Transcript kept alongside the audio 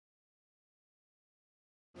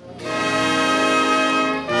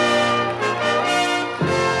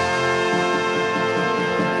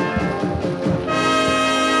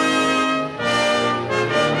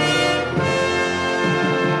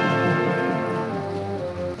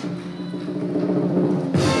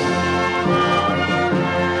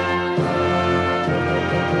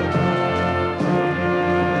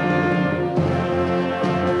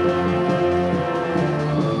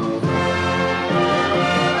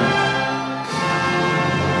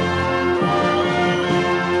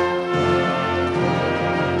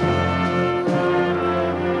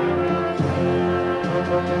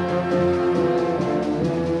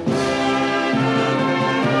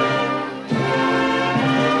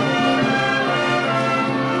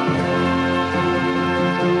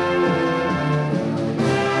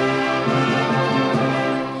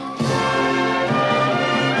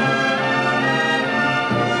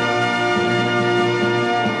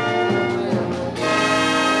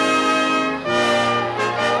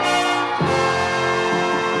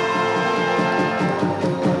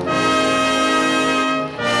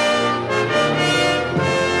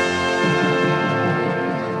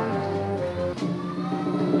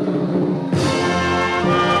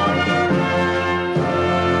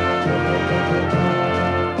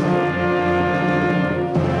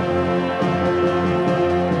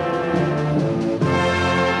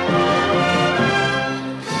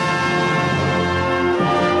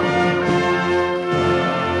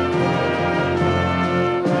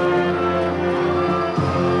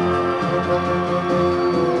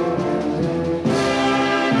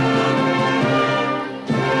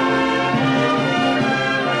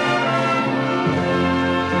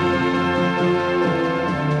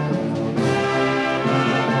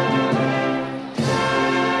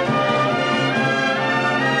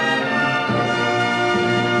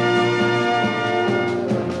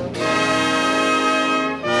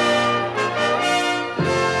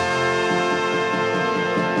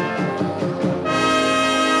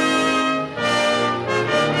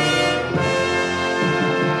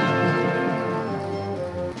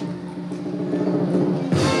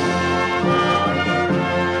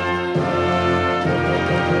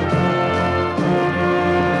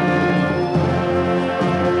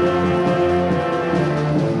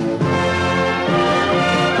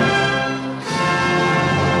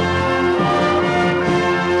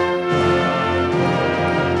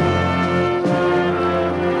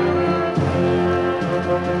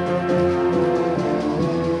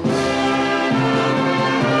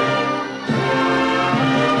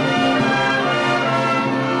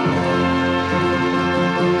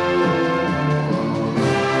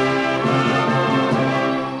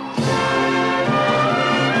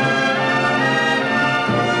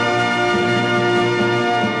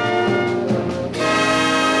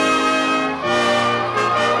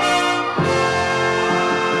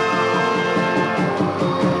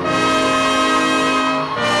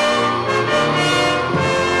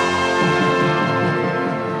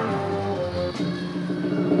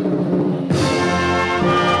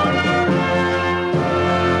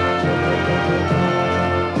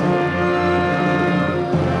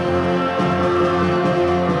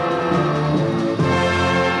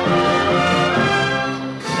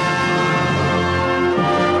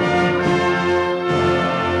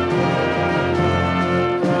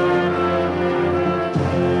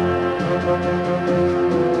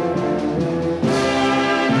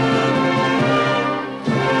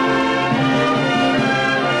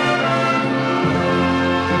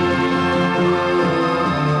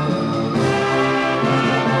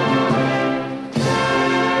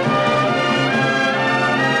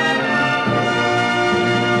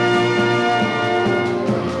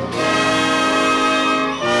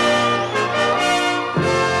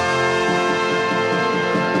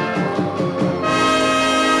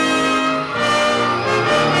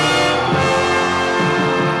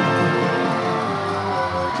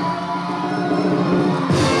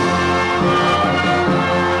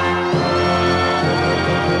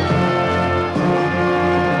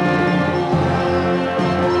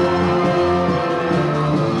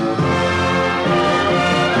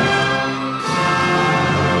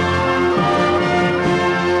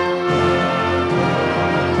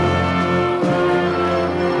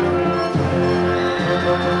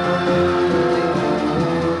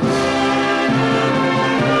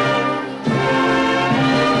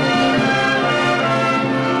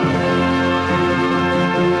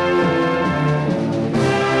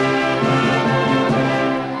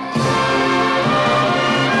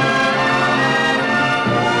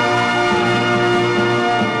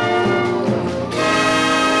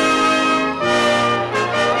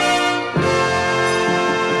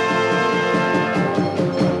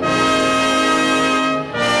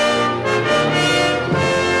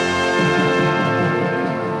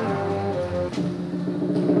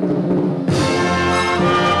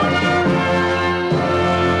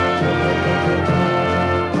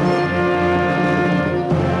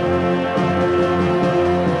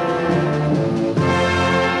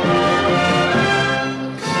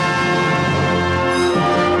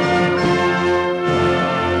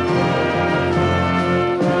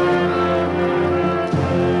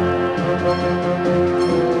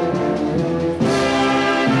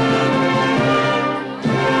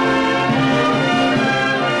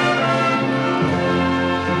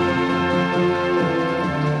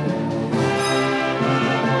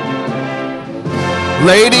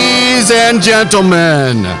Ladies and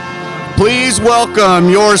gentlemen, please welcome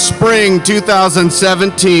your spring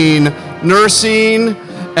 2017 nursing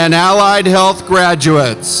and allied health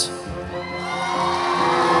graduates.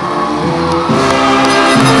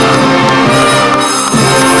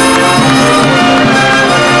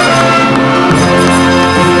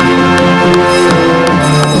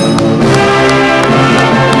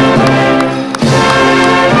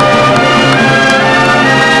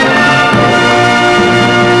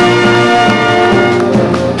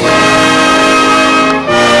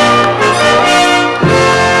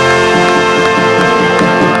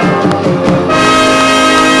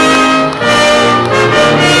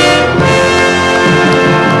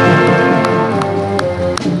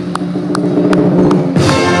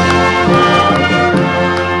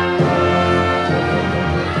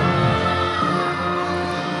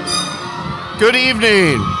 Good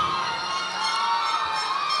evening.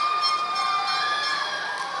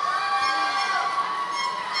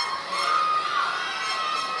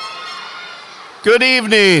 Good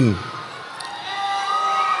evening.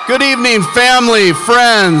 Good evening, family,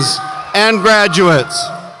 friends, and graduates.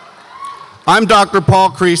 I'm Dr.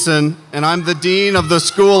 Paul Creason, and I'm the Dean of the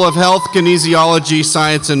School of Health, Kinesiology,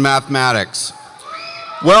 Science, and Mathematics.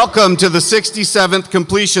 Welcome to the 67th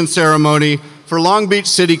completion ceremony for Long Beach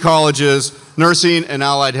City College's nursing and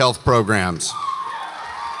allied health programs.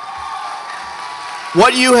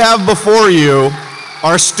 What you have before you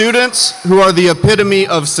are students who are the epitome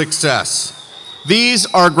of success. These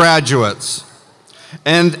are graduates,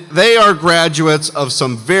 and they are graduates of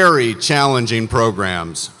some very challenging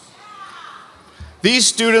programs. These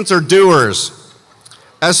students are doers.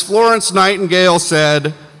 As Florence Nightingale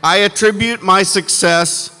said, I attribute my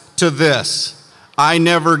success to this: I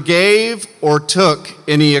never gave or took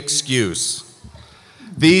any excuse.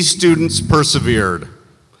 These students persevered.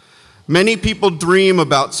 Many people dream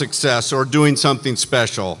about success or doing something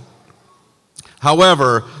special.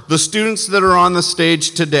 However, the students that are on the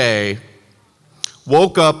stage today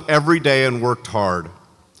woke up every day and worked hard.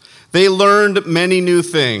 They learned many new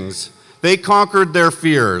things. They conquered their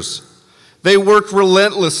fears. They worked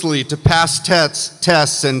relentlessly to pass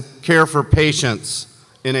tests and care for patients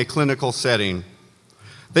in a clinical setting.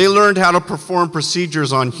 They learned how to perform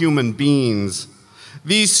procedures on human beings.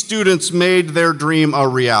 These students made their dream a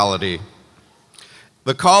reality.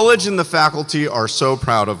 The college and the faculty are so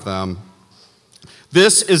proud of them.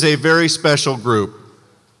 This is a very special group.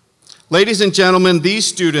 Ladies and gentlemen, these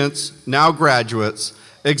students, now graduates,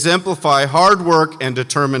 exemplify hard work and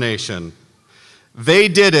determination. They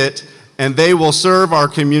did it, and they will serve our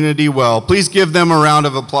community well. Please give them a round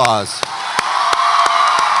of applause.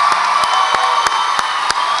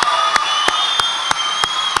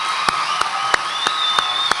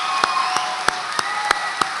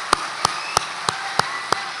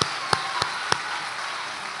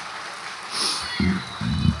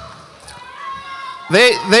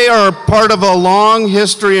 They are part of a long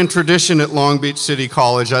history and tradition at Long Beach City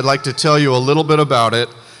College. I'd like to tell you a little bit about it.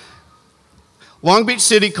 Long Beach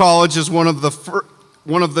City College is one of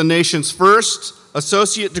the nation's first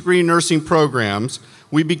associate degree nursing programs.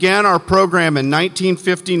 We began our program in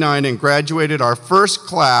 1959 and graduated our first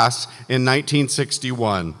class in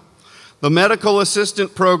 1961. The medical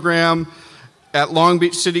assistant program at Long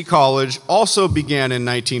Beach City College also began in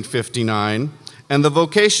 1959. And the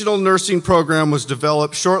vocational nursing program was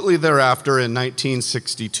developed shortly thereafter in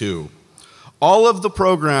 1962. All of the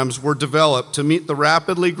programs were developed to meet the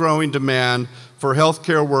rapidly growing demand for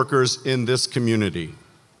healthcare workers in this community.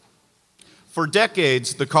 For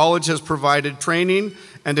decades, the college has provided training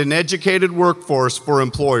and an educated workforce for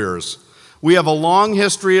employers. We have a long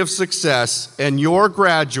history of success, and your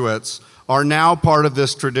graduates are now part of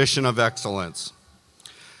this tradition of excellence.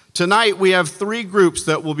 Tonight, we have 3 groups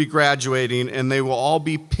that will be graduating, and they will all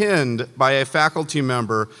be pinned by a faculty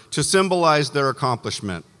member to symbolize their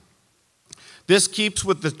accomplishment. This keeps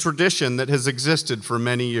with the tradition that has existed for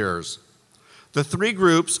many years. The 3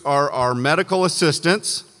 groups are our medical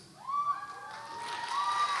assistants,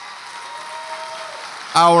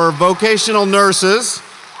 our vocational nurses,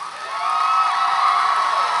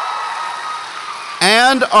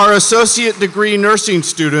 and our associate degree nursing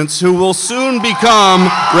students who will soon become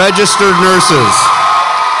registered nurses.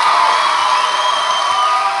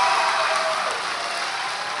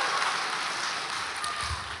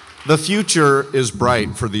 The future is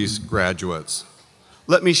bright for these graduates.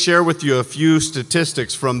 Let me share with you a few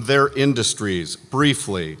statistics from their industries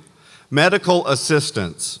briefly. Medical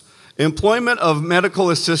assistants. Employment of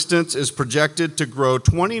medical assistants is projected to grow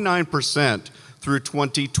 29% through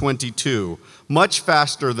 2022, much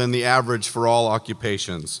faster than the average for all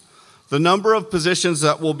occupations. The number of positions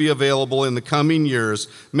that will be available in the coming years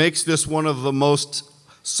makes this one of the most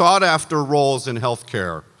sought-after roles in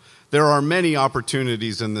healthcare. There are many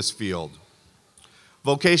opportunities in this field.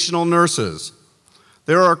 Vocational nurses.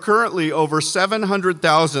 There are currently over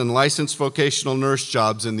 700,000 licensed vocational nurse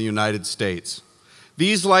jobs in the United States.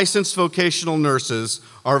 These licensed vocational nurses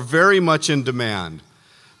are very much in demand.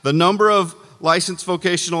 The number of licensed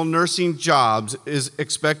vocational nursing jobs is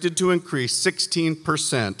expected to increase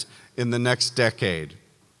 16% in the next decade.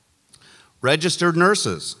 Registered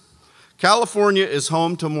nurses. California is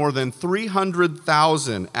home to more than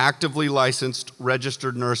 300,000 actively licensed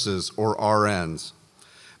registered nurses, or RNs,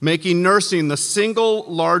 making nursing the single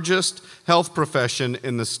largest health profession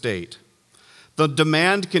in the state. The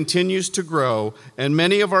demand continues to grow, and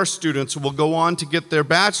many of our students will go on to get their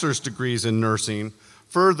bachelor's degrees in nursing,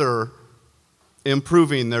 further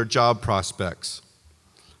improving their job prospects.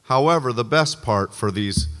 However, the best part for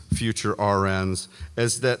these future RNs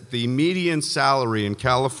is that the median salary in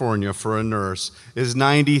California for a nurse is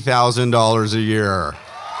 $90,000 a year.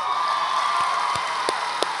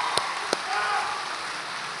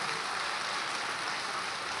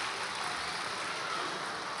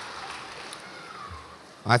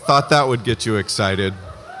 I thought that would get you excited.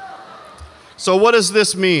 So what does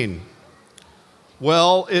this mean?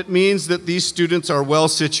 Well, it means that these students are well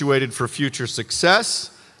situated for future success,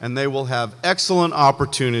 and they will have excellent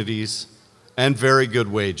opportunities and very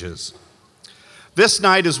good wages. This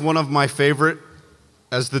night is one of my favorite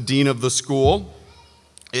as the dean of the school.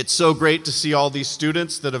 It's so great to see all these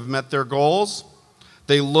students that have met their goals.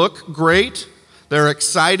 They look great, they're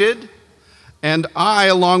excited, and I,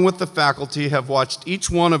 along with the faculty, have watched each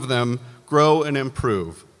one of them grow and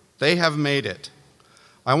improve. They have made it.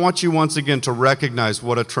 I want you once again to recognize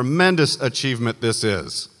what a tremendous achievement this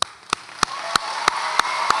is.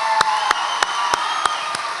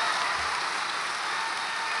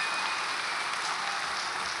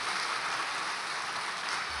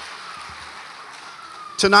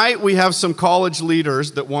 Tonight, we have some college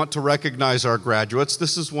leaders that want to recognize our graduates.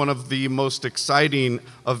 This is one of the most exciting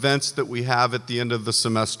events that we have at the end of the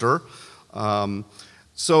semester.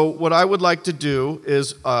 So what I would like to do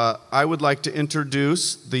is I would like to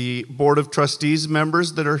introduce the Board of Trustees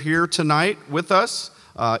members that are here tonight with us.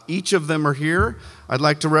 Each of them are here. I'd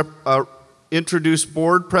like to introduce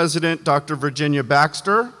Board President Dr. Virginia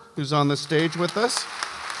Baxter, who's on the stage with us.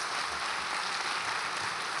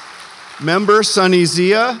 Member Sunny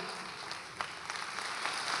Zia.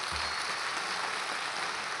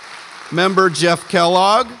 Member Jeff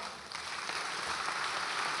Kellogg.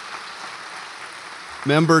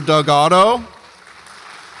 Member Doug Otto.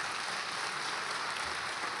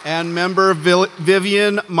 And Member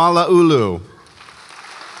Vivian Malaulu.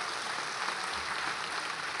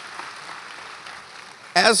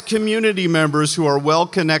 As community members who are well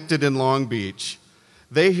connected in Long Beach,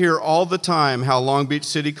 they hear all the time how Long Beach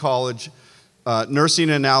City College nursing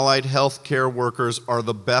and allied health care workers are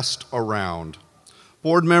the best around.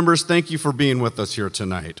 Board members, thank you for being with us here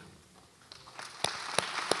tonight.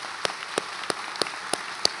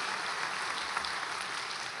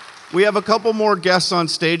 We have a couple more guests on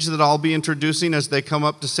stage that I'll be introducing as they come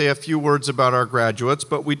up to say a few words about our graduates,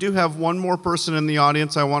 but we do have one more person in the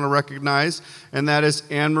audience I want to recognize, and that is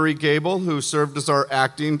Anne Marie Gable, who served as our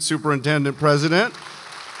acting superintendent president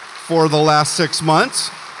for the last 6 months.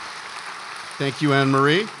 Thank you, Anne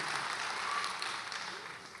Marie.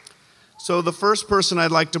 So the first person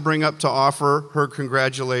I'd like to bring up to offer her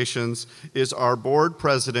congratulations is our board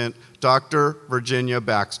president, Dr. Virginia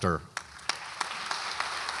Baxter.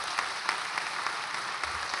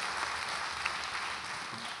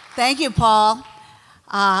 Thank you, Paul.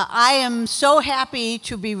 I am so happy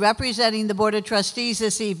to be representing the Board of Trustees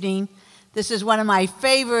this evening. This is one of my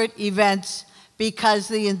favorite events because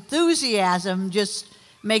the enthusiasm just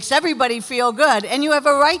makes everybody feel good. And you have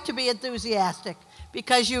a right to be enthusiastic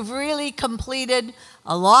because you've really completed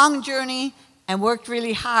a long journey and worked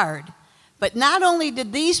really hard. But not only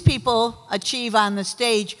did these people achieve on the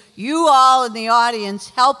stage, you all in the audience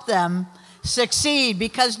helped them succeed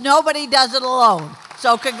because nobody does it alone.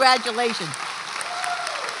 So congratulations.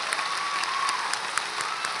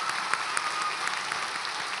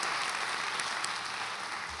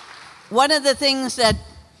 One of the things that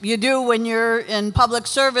you do when you're in public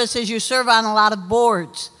service is you serve on a lot of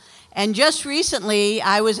boards. And just recently,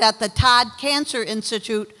 I was at the Todd Cancer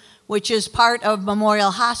Institute, which is part of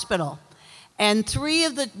Memorial Hospital. And 3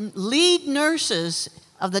 of the lead nurses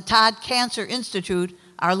of the Todd Cancer Institute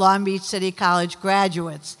are Long Beach City College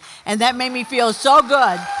graduates. And that made me feel so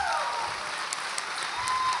good.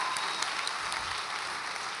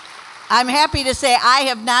 I'm happy to say I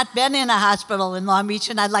have not been in a hospital in Long Beach,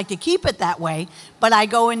 and I'd like to keep it that way, but I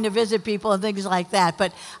go in to visit people and things like that.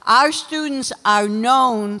 But our students are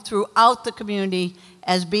known throughout the community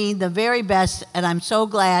as being the very best, and I'm so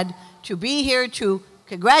glad to be here to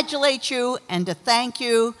congratulate you and to thank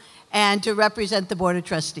you and to represent the Board of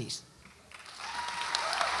Trustees.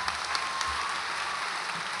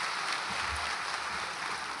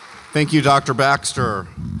 Thank you, Dr. Baxter.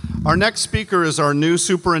 Our next speaker is our new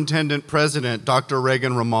Superintendent President, Dr.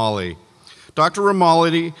 Reagan Romali. Dr.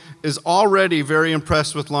 Romali is already very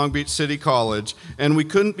impressed with Long Beach City College, and we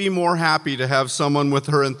couldn't be more happy to have someone with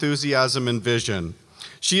her enthusiasm and vision.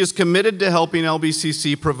 She is committed to helping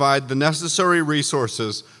LBCC provide the necessary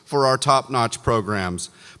resources for our top-notch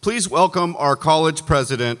programs. Please welcome our college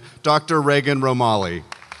president, Dr. Reagan Romali.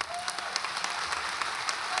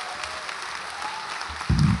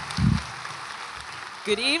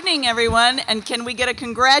 Good evening, everyone, and can we get a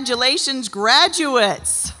congratulations,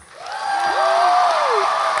 graduates?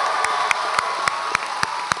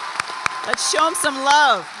 Let's show them some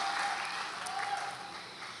love.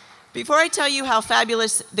 Before I tell you how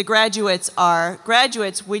fabulous the graduates are,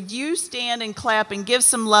 graduates, would you stand and clap and give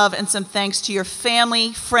some love and some thanks to your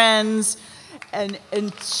family, friends, and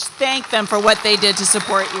thank them for what they did to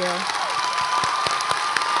support you.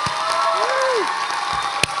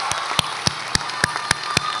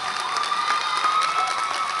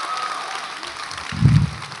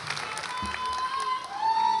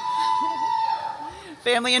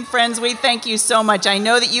 Family and friends, we thank you so much. I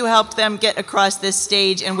know that you helped them get across this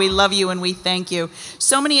stage, and we love you and we thank you.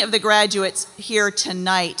 So many of the graduates here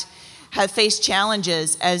tonight have faced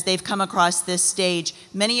challenges as they've come across this stage.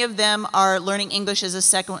 Many of them are learning English as a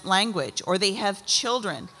second language, or they have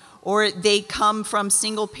children, or they come from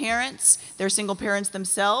single parents. They're single parents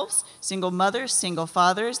themselves, single mothers, single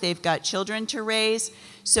fathers. They've got children to raise.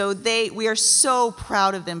 So we are so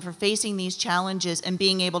proud of them for facing these challenges and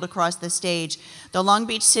being able to cross the stage. The Long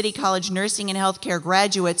Beach City College nursing and healthcare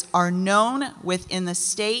graduates are known within the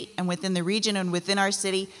state and within the region and within our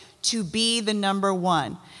city to be the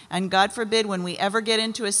 #1. And God forbid, when we ever get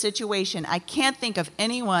into a situation, I can't think of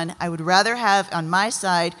anyone I would rather have on my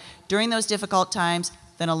side during those difficult times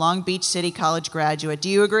than a Long Beach City College graduate. Do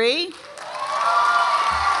you agree?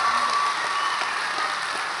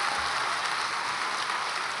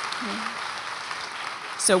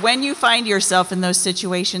 So when you find yourself in those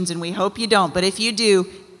situations, and we hope you don't, but if you do,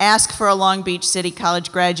 ask for a Long Beach City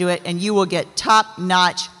College graduate and you will get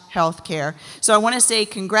top-notch health care. So I want to say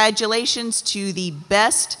congratulations to the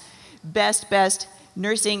best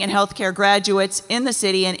nursing and healthcare graduates in the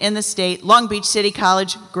city and in the state, Long Beach City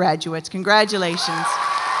College graduates. Congratulations.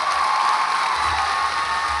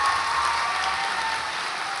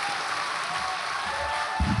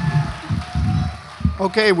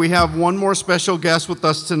 Okay, we have one more special guest with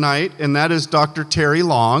us tonight, and that is Dr. Terry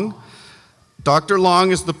Long. Dr. Long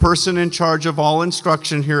is the person in charge of all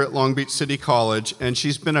instruction here at Long Beach City College, and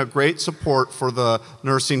she's been a great support for the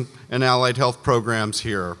nursing and allied health programs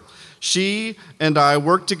here. She and I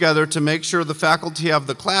work together to make sure the faculty have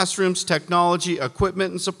the classrooms, technology,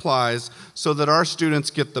 equipment, and supplies so that our students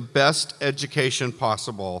get the best education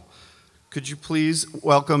possible. Could you please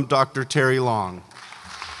welcome Dr. Terry Long?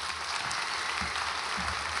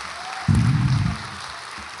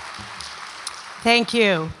 Thank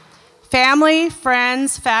you. Family,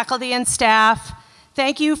 friends, faculty, and staff,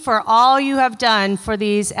 thank you for all you have done for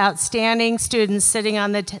these outstanding students sitting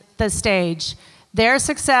on the stage. Their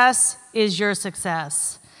success is your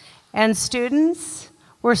success. And students,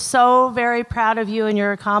 we're so very proud of you and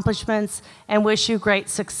your accomplishments and wish you great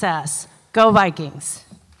success. Go Vikings.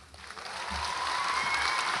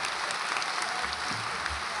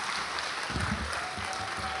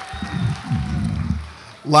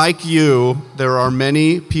 Like you, there are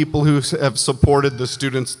many people who have supported the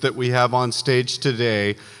students that we have on stage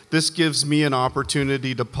today. This gives me an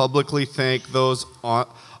opportunity to publicly thank those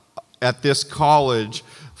at this college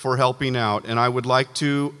for helping out. And I would like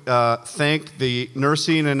to thank the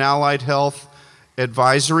Nursing and Allied Health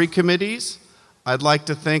Advisory Committees. I'd like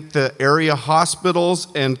to thank the area hospitals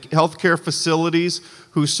and healthcare facilities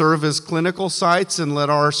who serve as clinical sites and let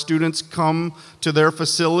our students come to their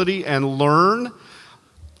facility and learn.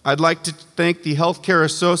 I'd like to thank the healthcare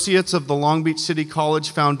associates of the Long Beach City College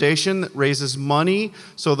Foundation that raises money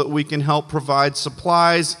so that we can help provide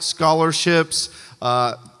supplies, scholarships,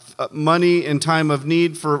 money in time of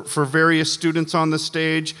need for various students on the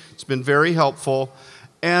stage. It's been very helpful.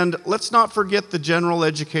 And let's not forget the general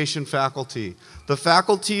education faculty, the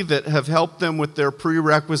faculty that have helped them with their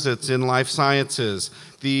prerequisites in life sciences,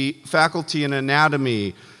 the faculty in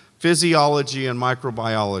anatomy, physiology, and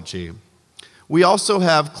microbiology. We also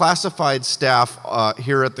have classified staff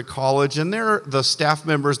here at the college, and they're the staff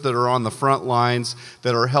members that are on the front lines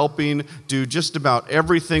that are helping do just about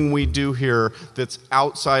everything we do here that's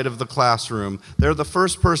outside of the classroom. They're the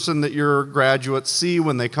first person that your graduates see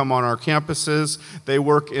when they come on our campuses. They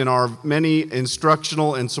work in our many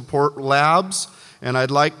instructional and support labs, and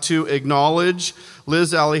I'd like to acknowledge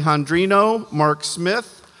Liz Alejandrino, Mark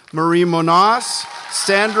Smith, Marie Monas,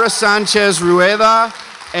 Sandra Sanchez Rueda,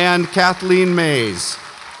 and Kathleen Mays.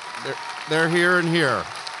 They're here and here.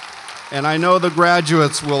 And I know the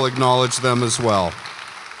graduates will acknowledge them as well.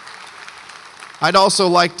 I'd also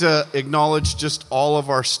like to acknowledge just all of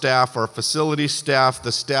our staff, our facility staff,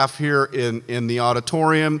 the staff here in the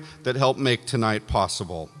auditorium that helped make tonight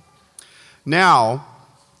possible. Now,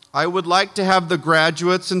 I would like to have the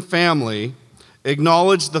graduates and family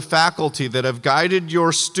acknowledge the faculty that have guided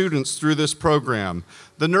your students through this program.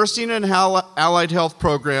 The nursing and allied health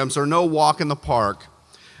programs are no walk in the park,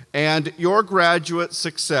 and your graduate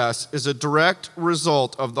success is a direct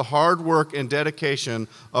result of the hard work and dedication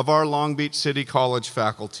of our Long Beach City College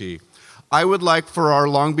faculty. I would like for our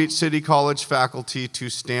Long Beach City College faculty to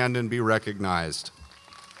stand and be recognized.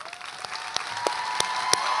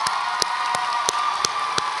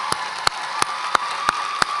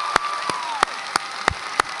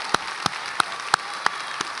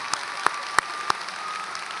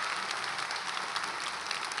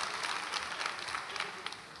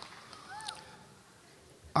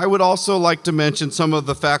 I would also like to mention some of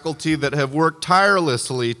the faculty that have worked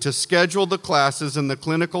tirelessly to schedule the classes in the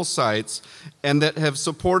clinical sites and that have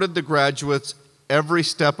supported the graduates every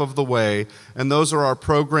step of the way, and those are our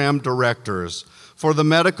program directors. For the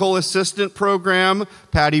medical assistant program,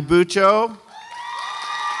 Patty Buccio.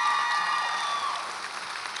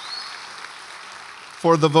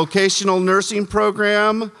 For the vocational nursing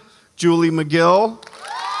program, Julie McGill.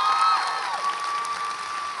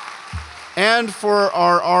 And for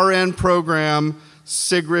our RN program,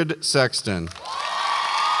 Sigrid Sexton.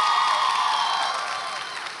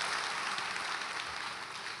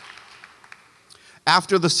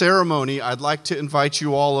 After the ceremony, I'd like to invite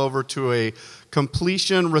you all over to a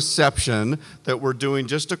completion reception that we're doing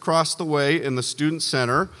just across the way in the Student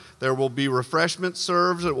Center. There will be refreshments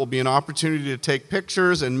served. It will be an opportunity to take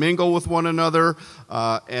pictures and mingle with one another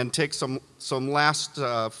and take some last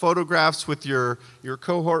photographs with your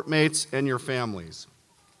cohort mates and your families.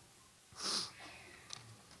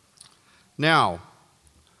 Now,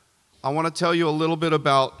 I want to tell you a little bit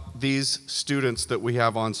about these students that we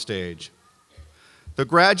have on stage. The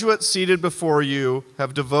graduates seated before you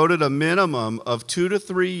have devoted a minimum of 2 to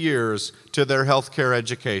 3 years to their healthcare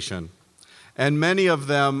education, and many of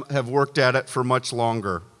them have worked at it for much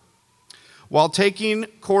longer. While taking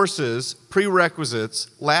courses, prerequisites,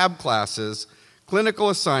 lab classes, clinical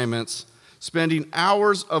assignments, spending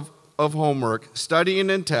hours of homework, studying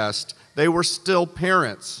and tests, they were still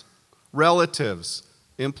parents, relatives,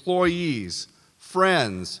 employees,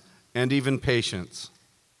 friends, and even patients.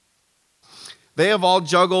 They have all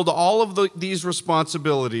juggled all of these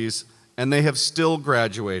responsibilities, and they have still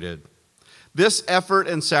graduated. This effort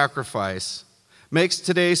and sacrifice makes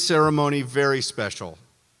today's ceremony very special.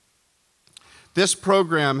 This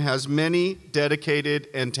program has many dedicated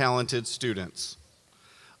and talented students.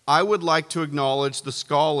 I would like to acknowledge the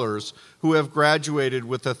scholars who have graduated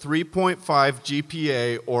with a 3.5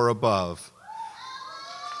 GPA or above.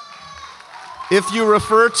 If you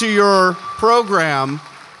refer to your program,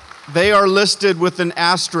 they are listed with an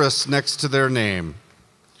asterisk next to their name.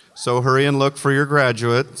 So hurry and look for your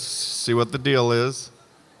graduates, see what the deal is.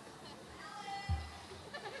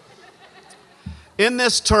 In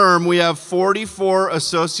this term, we have 44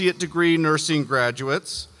 associate degree nursing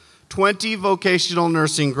graduates, 20 vocational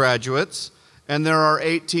nursing graduates, and there are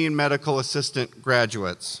 18 medical assistant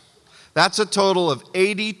graduates. That's a total of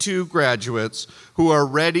 82 graduates who are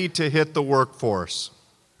ready to hit the workforce.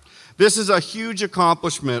 This is a huge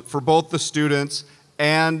accomplishment for both the students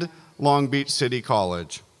and Long Beach City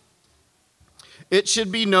College. It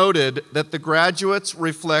should be noted that the graduates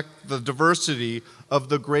reflect the diversity of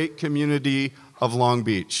the great community of Long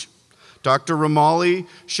Beach. Dr. Ramali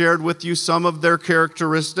shared with you some of their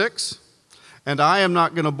characteristics, and I am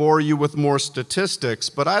not going to bore you with more statistics,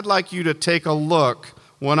 but I'd like you to take a look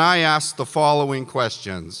when I ask the following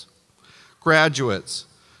questions. Graduates,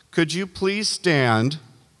 could you please stand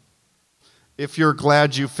if you're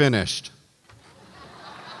glad you finished?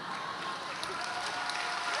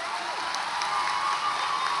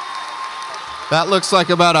 That looks like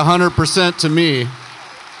about 100% to me.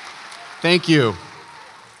 Thank you.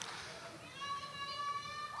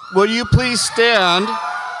 Will you please stand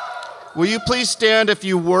Will you please stand if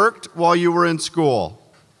you worked while you were in school?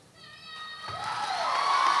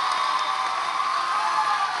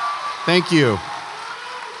 Thank you.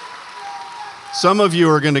 Some of you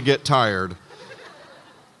are going to get tired.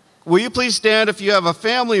 Will you please stand if you have a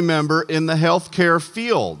family member in the healthcare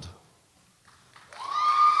field?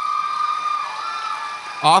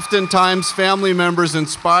 Oftentimes, family members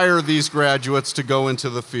inspire these graduates to go into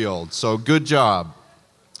the field, so good job.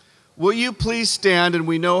 Will you please stand, and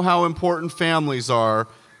we know how important families are,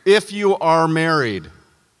 if you are married?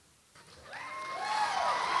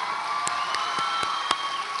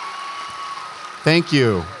 Thank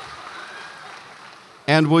you.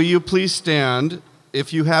 And will you please stand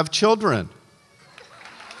if you have children?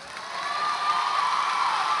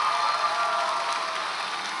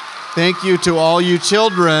 Thank you to all you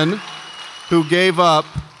children who gave up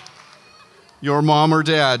your mom or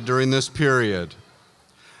dad during this period.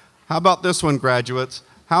 How about this one, graduates?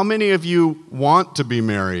 How many of you want to be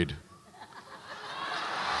married?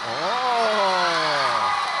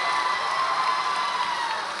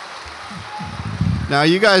 Now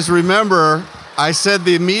you guys remember, I said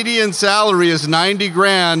the median salary is 90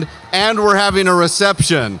 grand and we're having a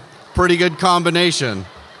reception. Pretty good combination.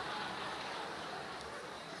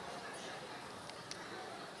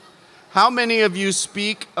 How many of you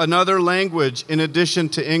speak another language in addition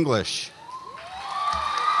to English?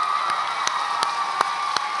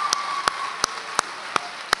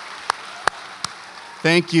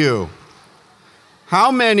 Thank you. How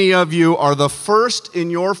many of you are the first in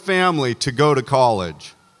your family to go to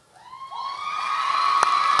college?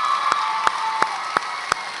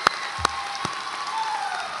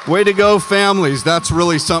 Way to go, families. That's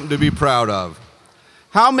really something to be proud of.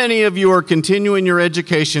 How many of you are continuing your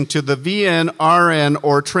education to the VN, RN,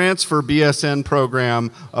 or transfer BSN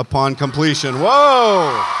program upon completion?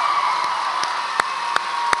 Whoa!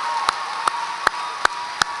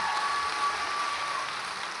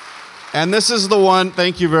 And this is the one,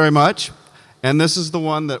 thank you very much, and this is the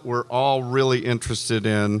one that we're all really interested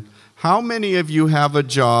in. How many of you have a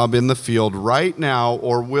job in the field right now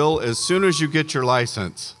or will as soon as you get your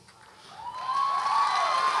license?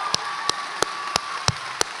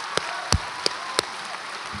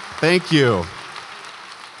 Thank you.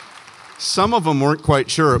 Some of them weren't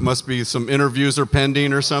quite sure. It must be some interviews are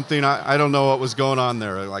pending or something. I don't know what was going on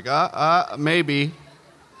there. Like, maybe.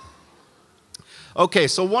 Okay,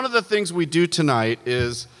 so one of the things we do tonight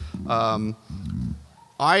is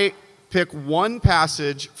I pick one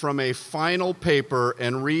passage from a final paper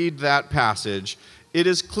and read that passage. It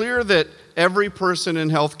is clear that every person in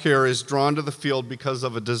healthcare is drawn to the field because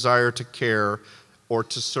of a desire to care or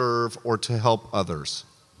to serve or to help others.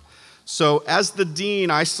 So as the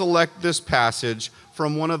dean, I select this passage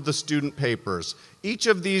from one of the student papers. Each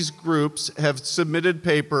of these groups have submitted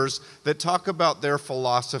papers that talk about their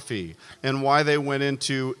philosophy and why they went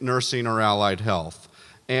into nursing or allied health.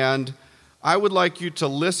 And I would like you to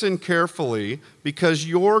listen carefully because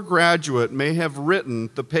your graduate may have written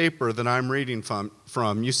the paper that I'm reading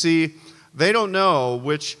from. You see, they don't know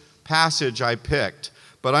which passage I picked,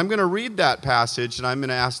 but I'm going to read that passage and I'm going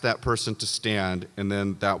to ask that person to stand, and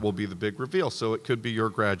then that will be the big reveal. So it could be your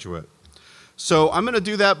graduate. So I'm going to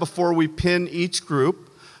do that before we pin each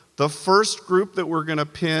group. The first group that we're going to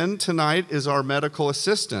pin tonight is our medical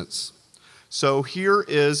assistants. So here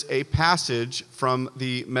is a passage from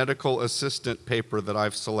the medical assistant paper that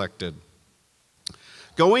I've selected.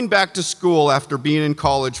 Going back to school after being in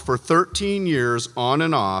college for 13 years on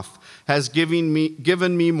and off has given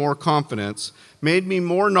me more confidence, made me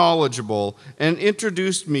more knowledgeable, and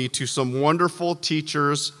introduced me to some wonderful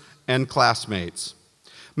teachers and classmates.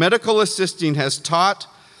 Medical assisting has taught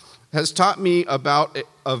me about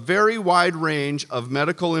a very wide range of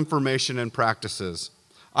medical information and practices.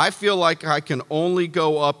 I feel like I can only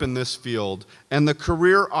go up in this field, and the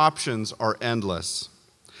career options are endless.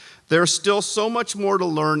 There's still so much more to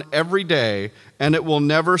learn every day, and it will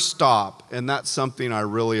never stop, and that's something I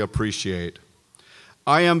really appreciate.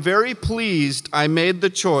 I am very pleased I made the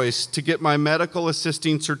choice to get my medical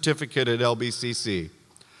assisting certificate at LBCC.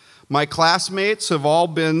 My classmates have all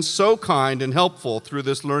been so kind and helpful through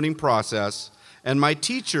this learning process, and my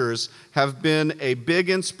teachers have been a big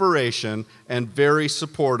inspiration and very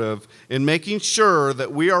supportive in making sure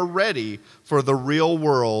that we are ready for the real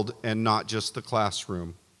world and not just the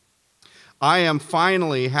classroom. I am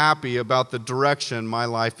finally happy about the direction my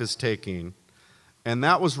life is taking. And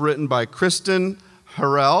that was written by Kristen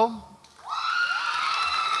Harrell.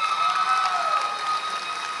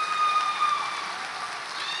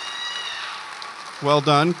 Well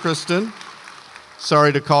done, Kristen.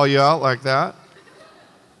 Sorry to call you out like that.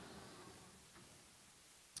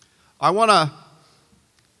 I want to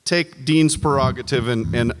take Dean's prerogative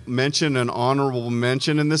and mention an honorable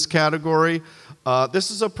mention in this category. This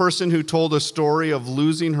is a person who told a story of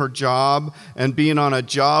losing her job and being on a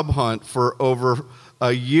job hunt for over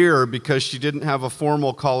a year because she didn't have a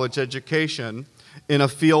formal college education in a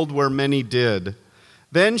field where many did.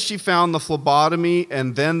 Then she found the phlebotomy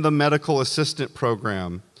and then the medical assistant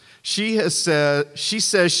program. She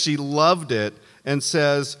says she loved it and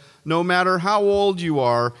says, no matter how old you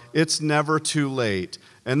are, it's never too late.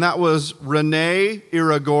 And that was Renee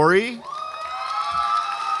Iragori.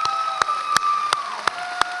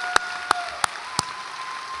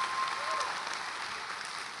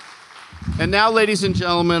 And now, ladies and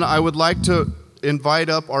gentlemen, I would like to invite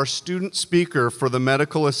up our student speaker for the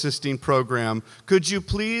medical assisting program. Could you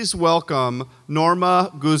please welcome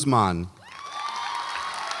Norma Guzman?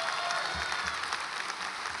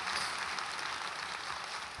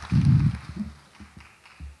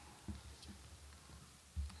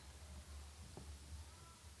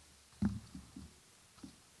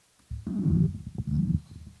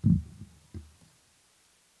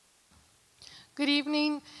 Good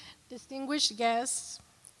evening, distinguished guests,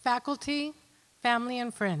 faculty, family,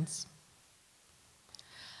 and friends.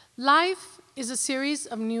 Life is a series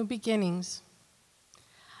of new beginnings.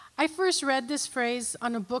 I first read this phrase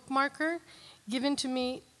on a bookmarker given to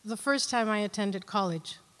me the first time I attended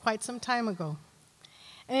college, quite some time ago,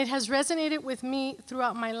 and it has resonated with me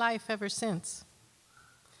throughout my life ever since.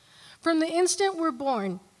 From the instant we're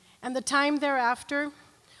born and the time thereafter,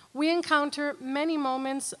 we encounter many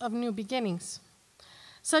moments of new beginnings,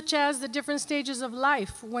 such as the different stages of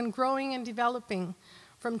life when growing and developing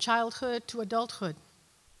from childhood to adulthood,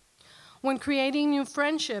 when creating new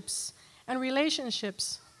friendships and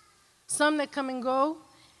relationships, some that come and go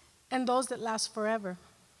and those that last forever,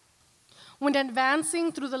 when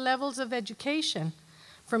advancing through the levels of education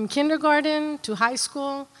from kindergarten to high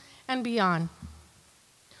school and beyond,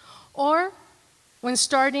 or when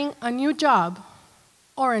starting a new job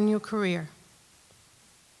or a new career.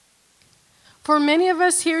 For many of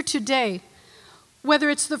us here today,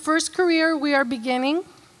 whether it's the first career we are beginning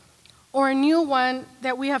or a new one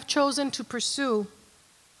that we have chosen to pursue,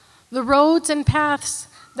 the roads and paths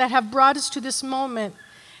that have brought us to this moment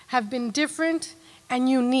have been different and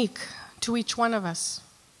unique to each one of us.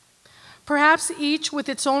 Perhaps each with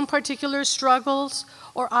its own particular struggles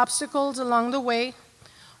or obstacles along the way,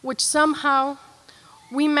 which somehow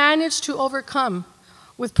we managed to overcome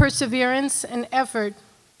with perseverance and effort,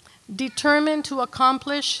 determined to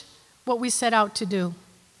accomplish what we set out to do.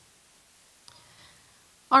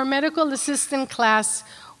 Our medical assistant class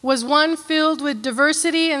was one filled with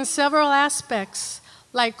diversity in several aspects,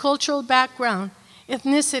 like cultural background,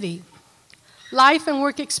 ethnicity, life and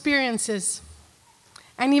work experiences,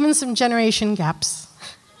 and even some generation gaps.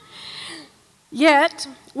 Yet,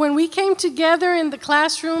 when we came together in the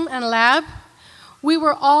classroom and lab, we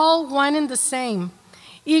were all one and the same,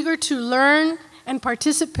 eager to learn and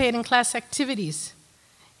participate in class activities,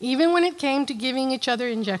 even when it came to giving each other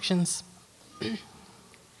injections.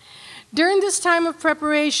 During this time of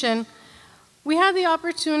preparation, we had the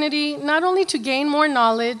opportunity not only to gain more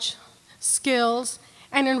knowledge, skills,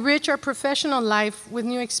 and enrich our professional life with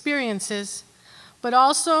new experiences, but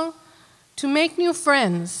also to make new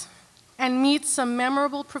friends and meet some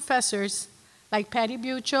memorable professors like Patty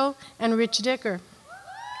Bucho and Rich Dicker.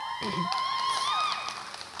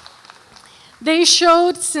 They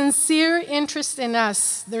showed sincere interest in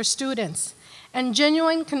us, their students, and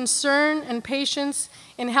genuine concern and patience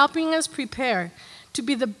in helping us prepare to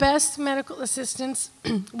be the best medical assistants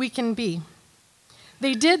we can be.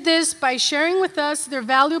 They did this by sharing with us their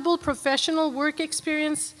valuable professional work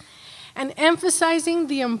experience and emphasizing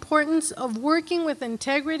the importance of working with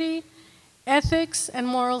integrity, ethics, and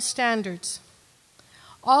moral standards,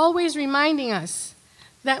 always reminding us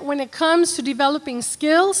that when it comes to developing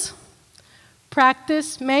skills,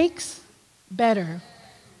 practice makes better.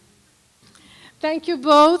 Thank you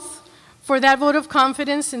both for that vote of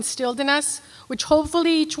confidence instilled in us, which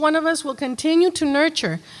hopefully each one of us will continue to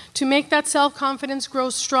nurture to make that self-confidence grow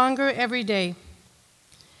stronger every day.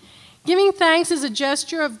 Giving thanks is a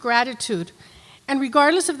gesture of gratitude, and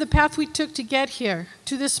regardless of the path we took to get here,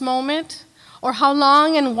 to this moment, or how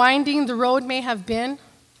long and winding the road may have been,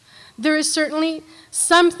 there is certainly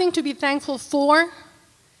something to be thankful for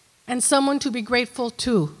and someone to be grateful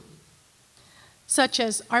to, such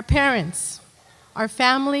as our parents, our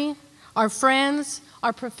family, our friends,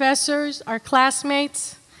 our professors, our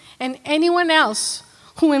classmates, and anyone else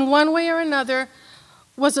who in one way or another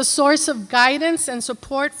was a source of guidance and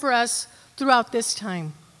support for us throughout this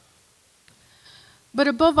time. But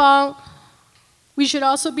above all, We should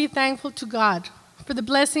also be thankful to God for the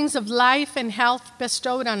blessings of life and health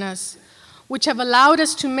bestowed on us, which have allowed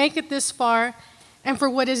us to make it this far and for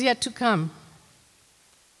what is yet to come.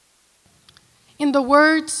 In the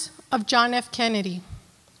words of John F. Kennedy,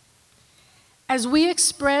 as we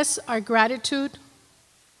express our gratitude,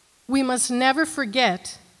 we must never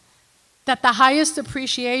forget that the highest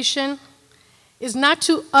appreciation is not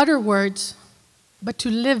to utter words, but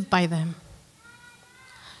to live by them.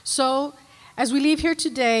 So, as we leave here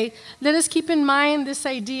today, let us keep in mind this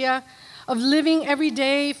idea of living every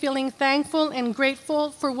day feeling thankful and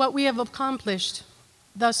grateful for what we have accomplished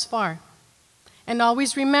thus far. And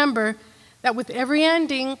always remember that with every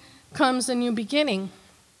ending comes a new beginning,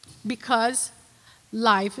 because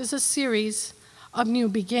life is a series of new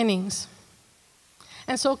beginnings.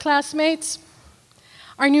 And so, classmates,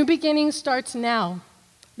 our new beginning starts now.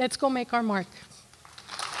 Let's go make our mark.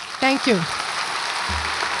 Thank you.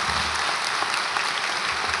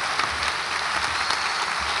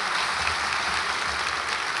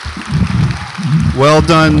 Well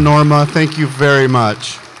done, Norma. Thank you very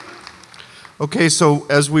much. Okay, so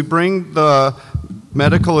as we bring the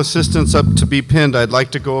medical assistants up to be pinned, I'd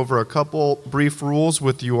like to go over a couple brief rules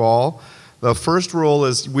with you all. The first rule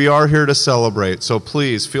is we are here to celebrate, so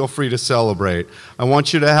please feel free to celebrate. I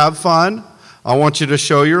want you to have fun. I want you to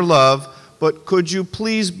show your love, but could you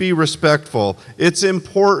please be respectful? It's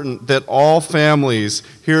important that all families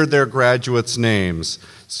hear their graduates' names.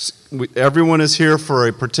 Everyone is here for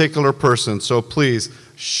a particular person, so please,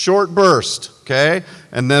 short burst, okay?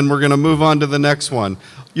 And then we're going to move on to the next one.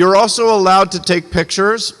 You're also allowed to take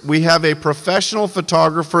pictures. We have a professional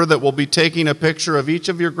photographer that will be taking a picture of each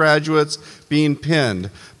of your graduates being pinned.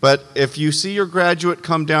 But if you see your graduate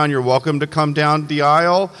come down, you're welcome to come down the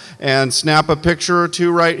aisle and snap a picture or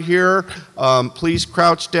two right here. Please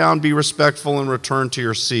crouch down, be respectful, and return to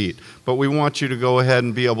your seat. But we want you to go ahead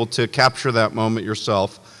and be able to capture that moment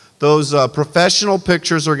yourself. Those professional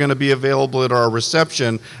pictures are going to be available at our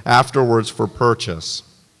reception afterwards for purchase.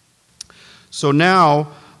 So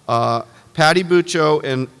now, Patty Buccio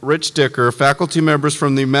and Rich Dicker, faculty members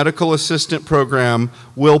from the Medical Assistant Program,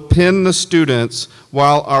 will pin the students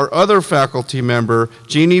while our other faculty member,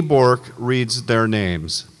 Jeannie Bork, reads their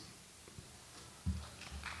names.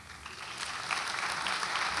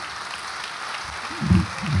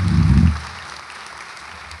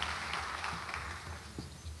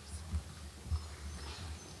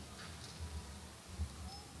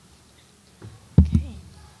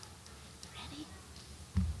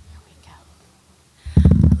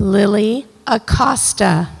 Lily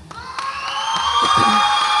Acosta.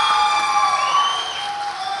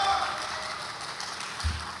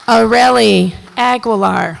 Aurelie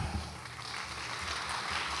Aguilar.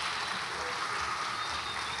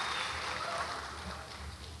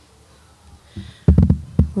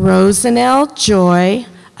 Rosanelle Joy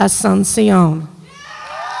Asuncion.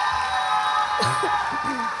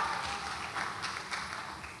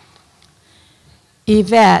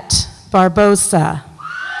 Yvette Barbosa.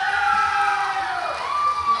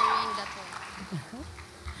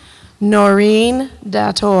 Noreen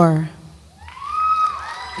Dator.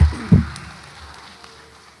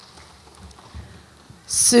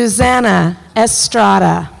 Susanna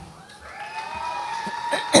Estrada.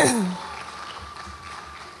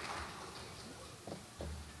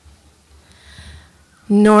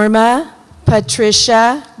 Norma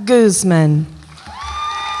Patricia Guzman.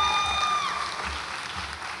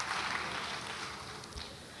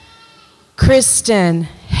 Kristen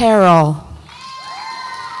Harrell.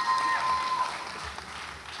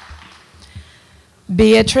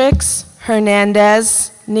 Beatrix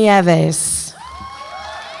Hernandez Nieves.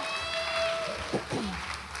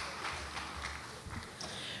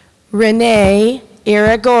 Renee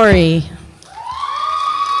Iragori.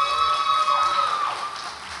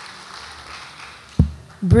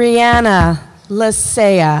 Brianna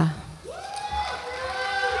Lasea.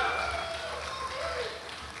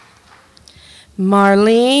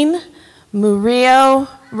 Marlene Murillo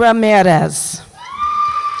Ramirez.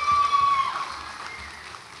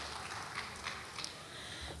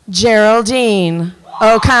 Geraldine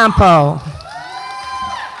Ocampo.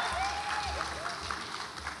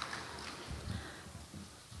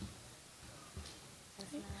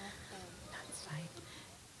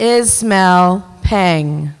 Ismail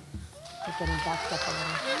Peng.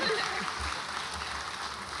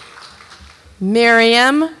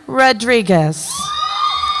 Miriam Rodriguez.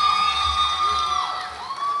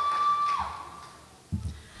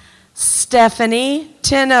 Stephanie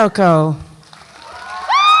Tinoco.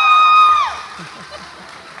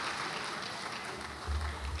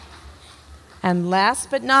 And last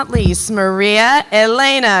but not least, Maria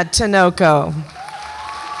Elena Tinoco.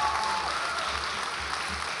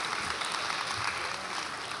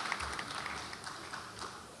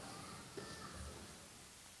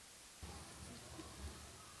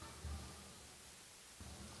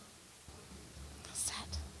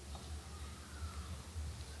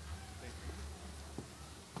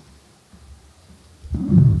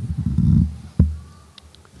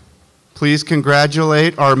 Please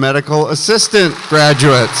congratulate our medical assistant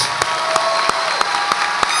graduates.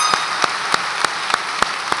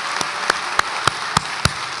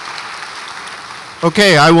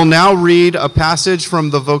 Okay, I will now read a passage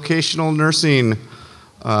from the vocational nursing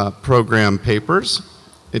program papers.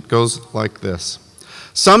 It goes like this.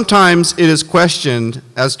 Sometimes it is questioned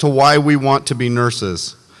as to why we want to be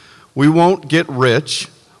nurses. We won't get rich,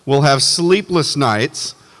 we'll have sleepless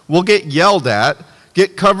nights, we'll get yelled at,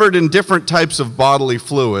 get covered in different types of bodily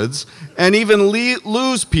fluids, and even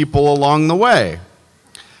lose people along the way.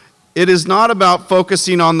 It is not about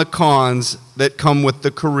focusing on the cons that come with the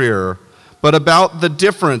career, but about the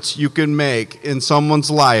difference you can make in someone's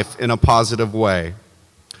life in a positive way.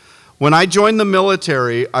 When I joined the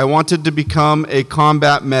military, I wanted to become a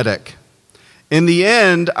combat medic. In the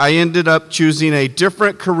end, I ended up choosing a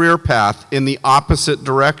different career path in the opposite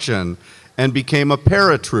direction and became a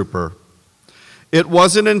paratrooper. It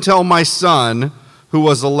wasn't until my son, who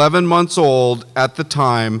was 11 months old at the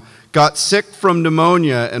time, got sick from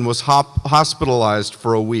pneumonia and was hospitalized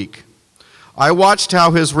for a week. I watched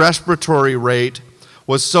how his respiratory rate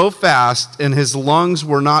was so fast and his lungs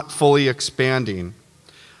were not fully expanding.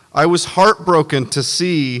 I was heartbroken to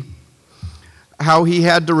see how he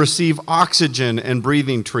had to receive oxygen and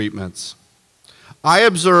breathing treatments. I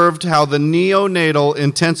observed how the neonatal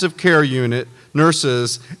intensive care unit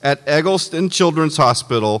nurses at Eggleston Children's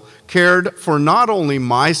Hospital cared for not only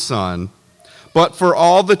my son, but for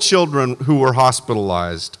all the children who were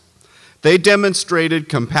hospitalized. They demonstrated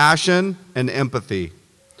compassion and empathy.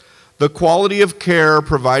 The quality of care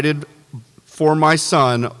provided for my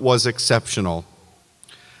son was exceptional.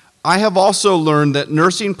 I have also learned that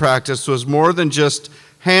nursing practice was more than just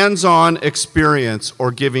hands-on experience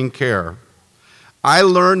or giving care. I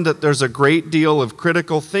learned that there's a great deal of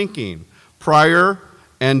critical thinking prior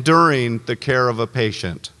and during the care of a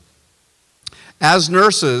patient. As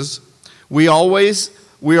nurses, we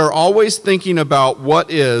are always thinking about what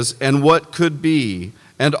is and what could be,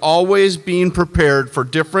 and always being prepared for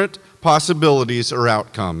different possibilities or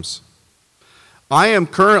outcomes. I am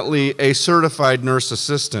currently a certified nurse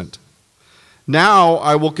assistant. Now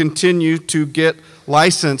I will continue to get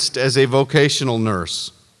licensed as a vocational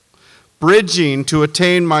nurse, bridging to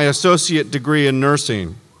attain my associate degree in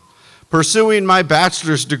nursing, pursuing my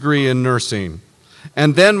bachelor's degree in nursing,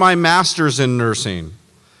 and then my master's in nursing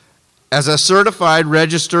as a certified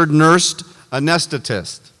registered nurse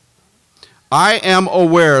anesthetist. I am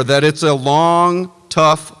aware that it's a long,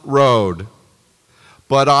 tough road,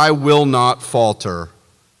 but I will not falter.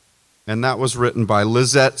 And that was written by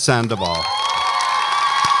Lizette Sandoval.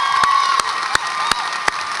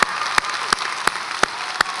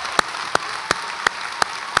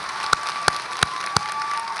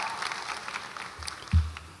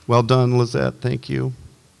 Well done, Lizette, thank you.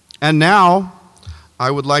 And now,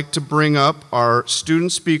 I would like to bring up our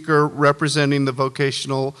student speaker representing the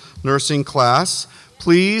vocational nursing class.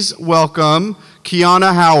 Please welcome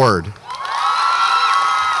Kiana Howard.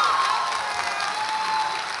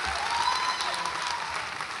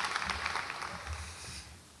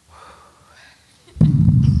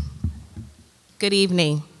 Good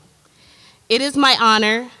evening. It is my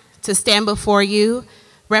honor to stand before you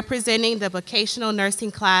representing the vocational nursing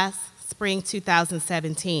class, spring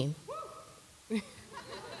 2017.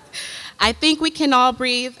 I think we can all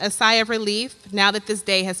breathe a sigh of relief now that this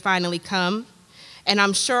day has finally come, and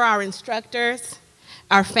I'm sure our instructors,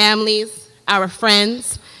 our families, our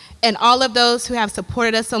friends, and all of those who have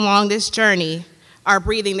supported us along this journey are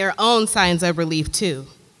breathing their own signs of relief too.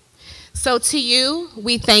 So to you,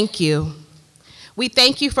 we thank you. We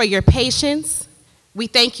thank you for your patience, we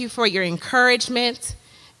thank you for your encouragement,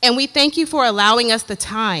 and we thank you for allowing us the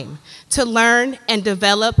time to learn and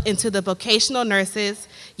develop into the vocational nurses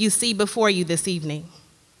you see before you this evening.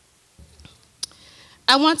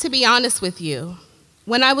 I want to be honest with you.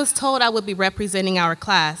 When I was told I would be representing our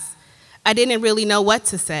class, I didn't really know what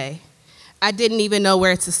to say. I didn't even know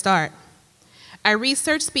where to start. I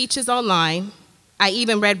researched speeches online. I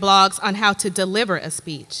even read blogs on how to deliver a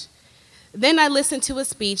speech. Then I listened to a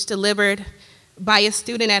speech delivered by a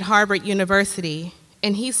student at Harvard University,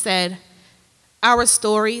 and he said, "Our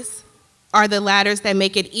stories are the ladders that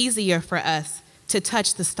make it easier for us to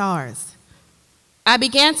touch the stars." I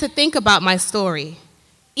began to think about my story,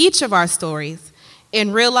 each of our stories,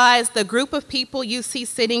 and realized the group of people you see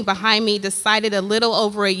sitting behind me decided a little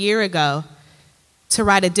over a year ago to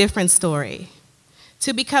write a different story,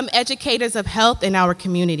 to become educators of health in our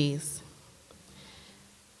communities.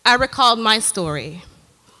 I recalled my story.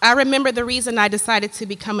 I remember the reason I decided to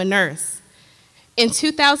become a nurse. In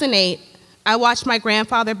 2008, I watched my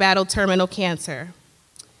grandfather battle terminal cancer.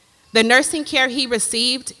 The nursing care he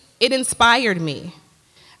received, it inspired me.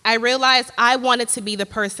 I realized I wanted to be the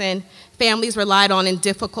person families relied on in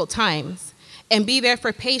difficult times and be there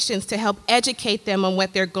for patients to help educate them on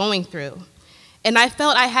what they're going through. And I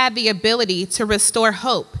felt I had the ability to restore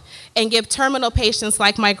hope and give terminal patients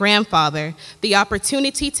like my grandfather the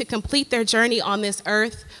opportunity to complete their journey on this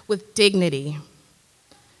earth with dignity.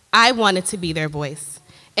 I wanted to be their voice,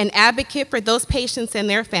 an advocate for those patients and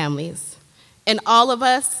their families. And all of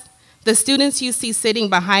us, the students you see sitting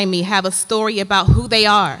behind me, have a story about who they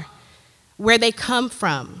are, where they come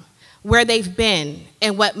from, where they've been,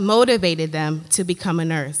 and what motivated them to become a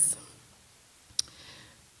nurse.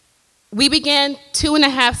 We began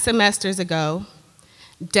 2.5 semesters ago,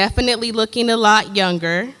 definitely looking a lot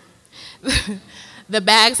younger. The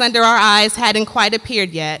bags under our eyes hadn't quite appeared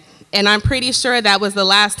yet, and I'm pretty sure that was the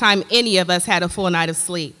last time any of us had a full night of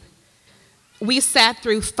sleep. We sat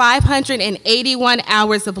through 581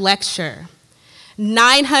 hours of lecture,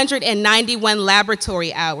 991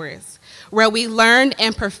 laboratory hours, where we learned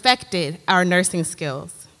and perfected our nursing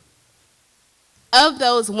skills. Of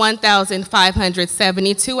those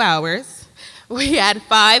 1,572 hours, we had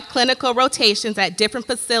 5 clinical rotations at different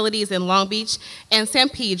facilities in Long Beach and San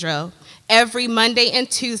Pedro every Monday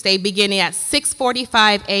and Tuesday, beginning at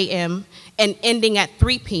 6:45 a.m. and ending at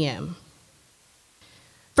 3 p.m.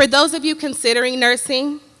 For those of you considering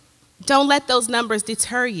nursing, don't let those numbers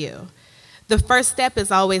deter you. The first step is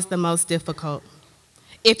always the most difficult.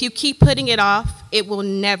 If you keep putting it off, it will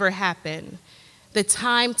never happen. The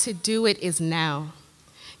time to do it is now.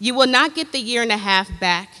 You will not get the 1.5 years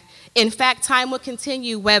back. In fact, time will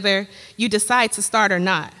continue whether you decide to start or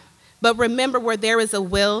not. But remember, where there is a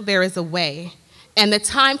will, there is a way. And the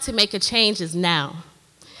time to make a change is now.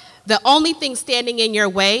 The only thing standing in your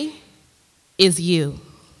way is you.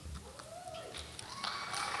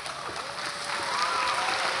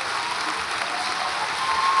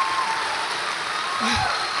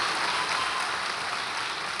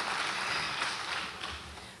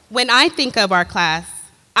 When I think of our class,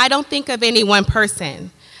 I don't think of any one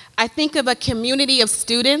person. I think of a community of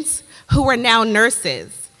students who are now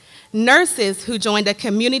nurses. Nurses who joined a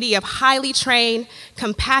community of highly trained,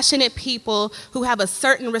 compassionate people who have a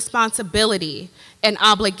certain responsibility and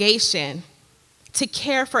obligation to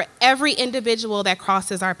care for every individual that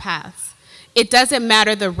crosses our paths. It doesn't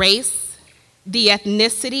matter the race, the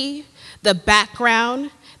ethnicity, the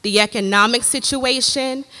background, the economic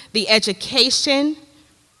situation, the education,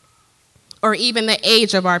 or even the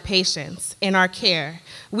age of our patients in our care.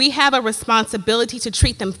 We have a responsibility to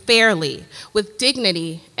treat them fairly, with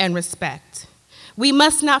dignity and respect. We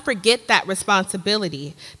must not forget that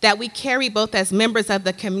responsibility that we carry both as members of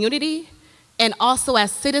the community and also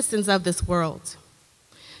as citizens of this world.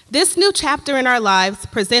 This new chapter in our lives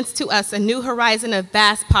presents to us a new horizon of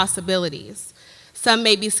vast possibilities. Some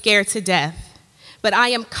may be scared to death, but I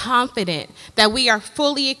am confident that we are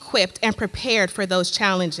fully equipped and prepared for those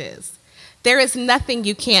challenges. There is nothing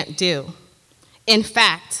you can't do. In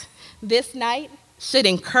fact, this night should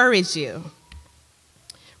encourage you.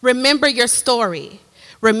 Remember your story.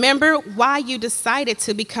 Remember why you decided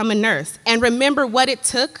to become a nurse, and remember what it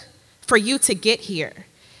took for you to get here.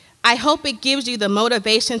 I hope it gives you the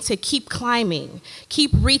motivation to keep climbing, keep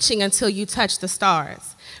reaching until you touch the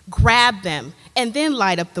stars. Grab them, and then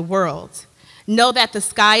light up the world. Know that the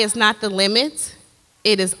sky is not the limit,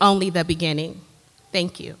 it is only the beginning.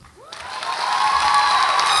 Thank you.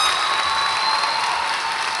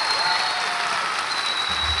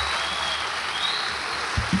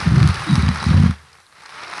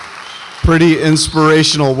 Pretty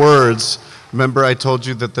inspirational words. Remember, I told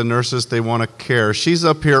you that the nurses, they want to care. She's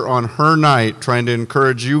up here on her night trying to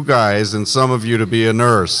encourage you guys and some of you to be a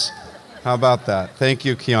nurse. How about that? Thank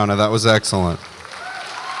you, Kiana. That was excellent.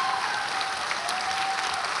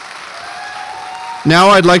 Now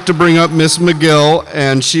I'd like to bring up Miss McGill,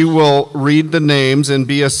 and she will read the names and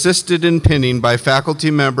be assisted in pinning by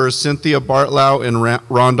faculty members Cynthia Bartlow and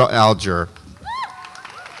Rhonda Alger.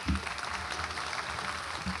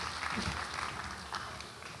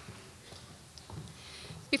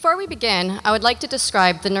 Before we begin, I would like to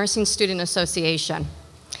describe the Nursing Student Association.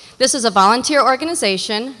 This is a volunteer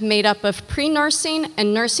organization made up of pre-nursing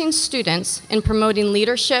and nursing students in promoting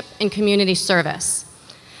leadership and community service.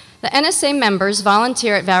 The NSA members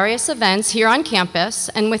volunteer at various events here on campus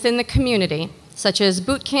and within the community, such as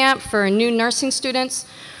boot camp for new nursing students,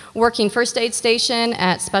 working first aid station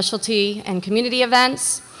at specialty and community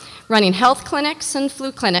events, running health clinics and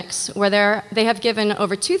flu clinics, where they have given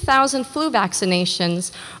over 2,000 flu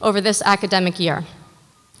vaccinations over this academic year.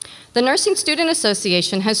 The Nursing Student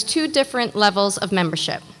Association has two different levels of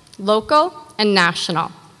membership, local and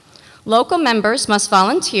national. Local members must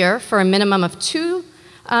volunteer for a minimum of 2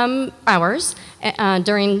 hours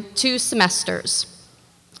during 2 semesters.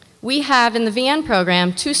 We have in the VN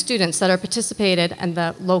program 2 students that are participated in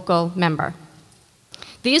the local member.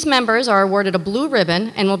 These members are awarded a blue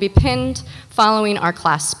ribbon and will be pinned following our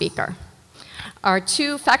class speaker. Our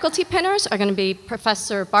 2 faculty pinners are going to be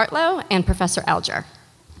Professor Bartlow and Professor Alger.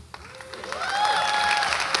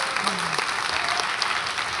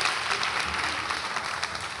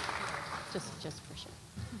 Just for sure.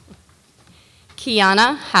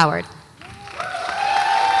 Kiana Howard.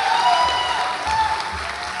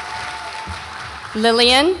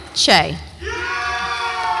 Lillian Che.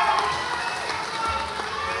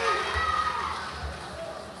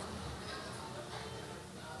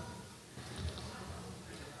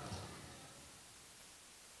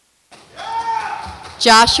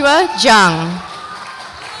 Joshua Jung.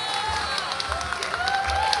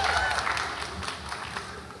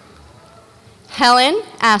 Helen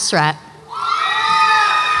Asrat.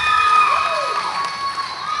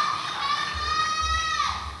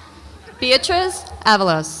 Beatriz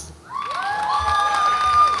Avalos.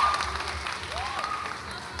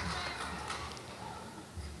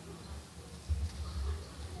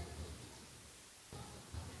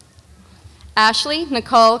 Ashley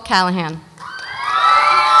Nicole Callahan.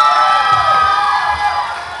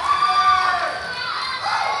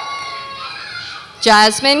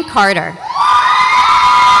 Jasmine Carter.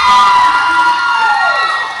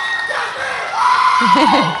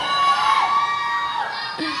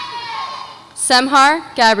 Semhar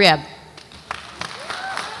Gabrieb.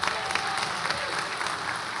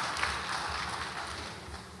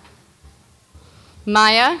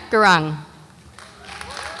 Maya Gurung.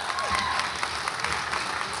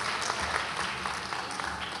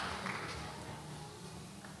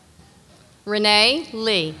 Renee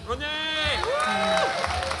Lee.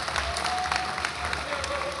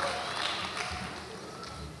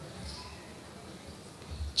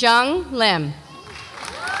 Jung Lim.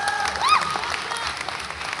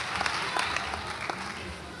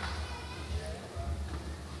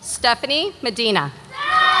 Stephanie Medina.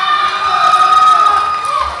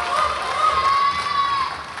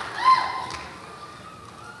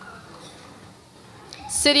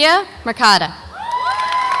 Sidia Mercada.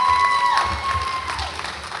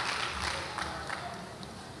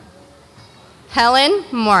 Helen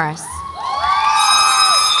Morris.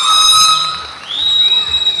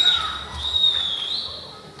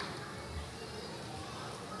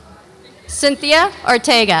 Cynthia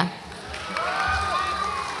Ortega.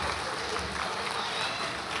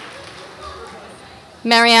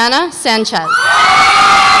 Mariana Sanchez.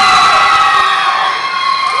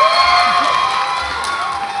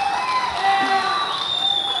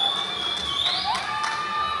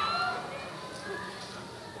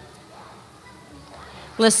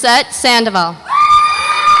 Lisette Sandoval.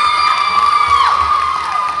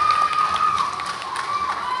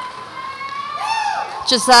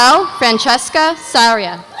 Giselle Francesca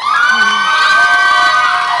Saria.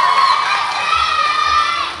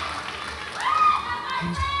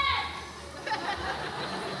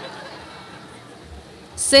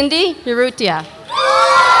 Cindy Urrutia.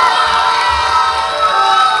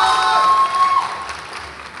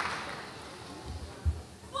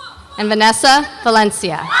 And Vanessa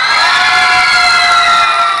Valencia.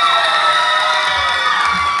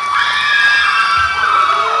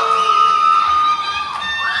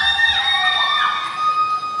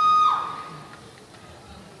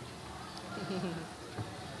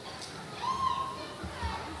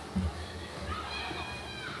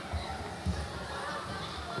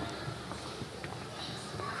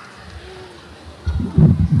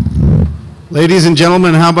 Ladies and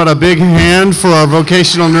gentlemen, how about a big hand for our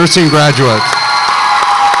vocational nursing graduates?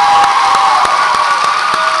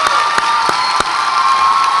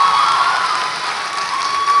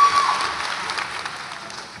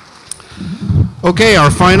 Okay,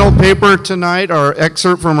 our final paper tonight, our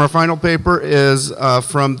excerpt from our final paper is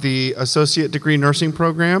from the Associate Degree Nursing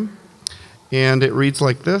Program, and it reads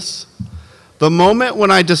like this. The moment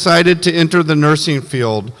when I decided to enter the nursing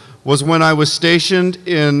field was when I was stationed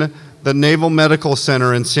in the Naval Medical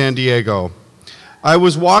Center in San Diego. I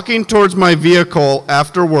was walking towards my vehicle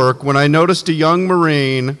after work when I noticed a young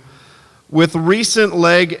Marine with recent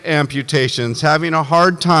leg amputations having a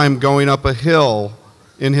hard time going up a hill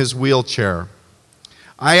in his wheelchair.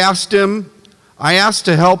 I asked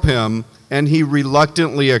to help him, and he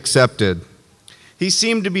reluctantly accepted. He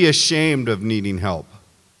seemed to be ashamed of needing help.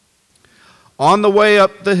 On the way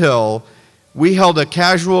up the hill, we held a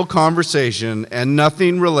casual conversation and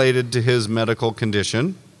nothing related to his medical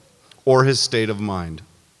condition or his state of mind.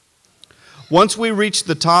 Once we reached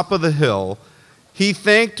the top of the hill, he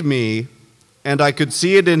thanked me, and I could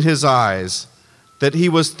see it in his eyes that he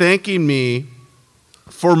was thanking me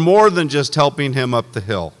for more than just helping him up the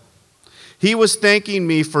hill. He was thanking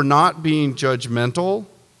me for not being judgmental,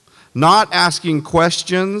 not asking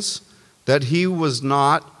questions that he was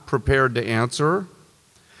not prepared to answer,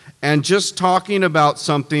 and just talking about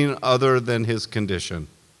something other than his condition.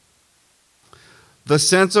 The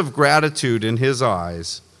sense of gratitude in his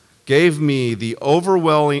eyes gave me the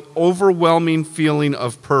overwhelming feeling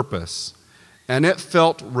of purpose, and it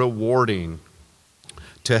felt rewarding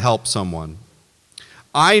to help someone.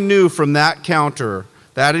 I knew from that encounter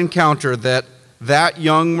that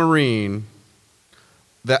young Marine,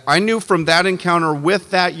 that I knew from that encounter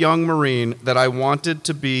with that young Marine that I wanted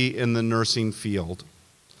to be in the nursing field.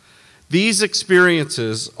 These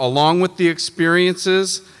experiences, along with the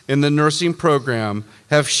experiences in the nursing program,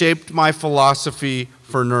 have shaped my philosophy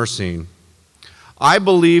for nursing. I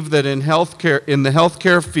believe that in the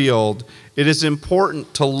healthcare field, it is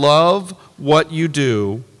important to love what you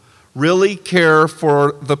do, really care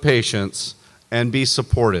for the patients, and be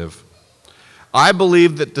supportive. I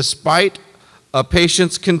believe that despite a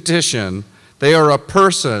patient's condition, they are a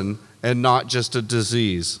person and not just a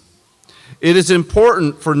disease. It is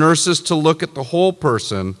important for nurses to look at the whole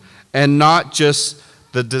person and not just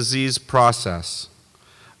the disease process.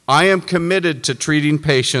 I am committed to treating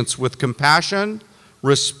patients with compassion,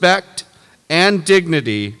 respect, and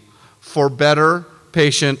dignity for better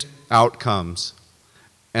patient outcomes.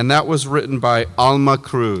 And that was written by Alma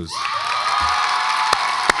Cruz.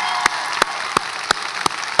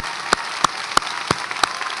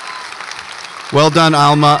 Well done,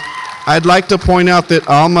 Alma. I'd like to point out that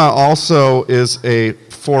Alma also is a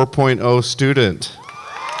 4.0 student,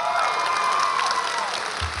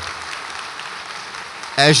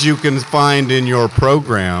 as you can find in your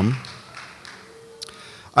program.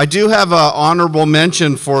 I do have an honorable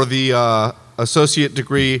mention for the associate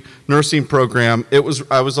degree nursing program.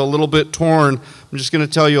 I was a little bit torn. I'm just going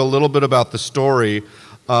to tell you a little bit about the story.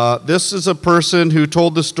 This is a person who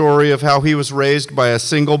told the story of how he was raised by a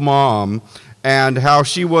single mom and how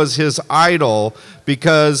she was his idol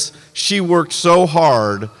because she worked so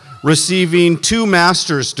hard, receiving 2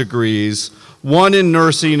 master's degrees, one in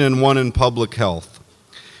nursing and one in public health.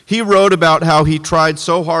 He wrote about how he tried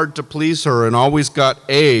so hard to please her and always got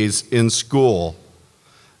A's in school.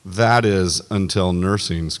 That is, until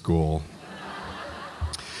nursing school.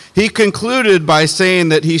 He concluded by saying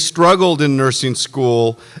that he struggled in nursing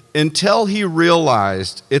school until he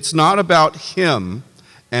realized it's not about him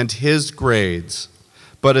and his grades,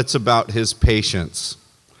 but it's about his patients.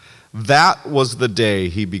 That was the day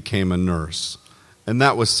he became a nurse, and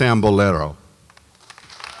that was Sam Bolero.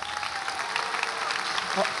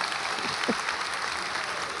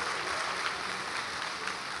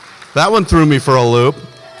 That one threw me for a loop.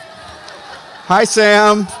 Hi,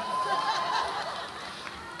 Sam.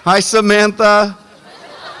 Hi, Samantha.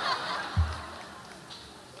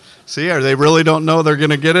 See, they really don't know they're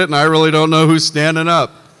going to get it, and I really don't know who's standing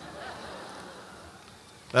up.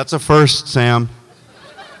 That's a first, Sam.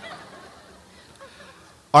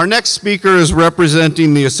 Our next speaker is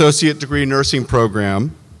representing the Associate Degree Nursing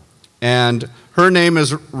Program, and her name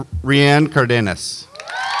is Rianne Cardenas.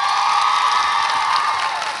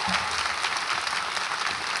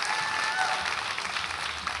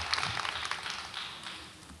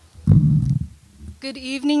 Good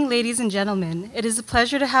evening, ladies and gentlemen. It is a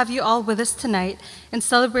pleasure to have you all with us tonight in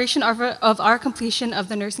celebration of our completion of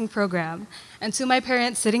the nursing program. And to my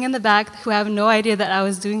parents sitting in the back who have no idea that I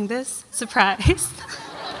was doing this, surprise.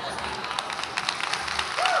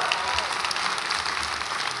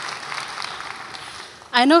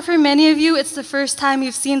 I know for many of you, it's the first time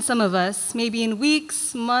you've seen some of us, maybe in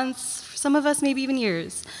weeks, months, for some of us, maybe even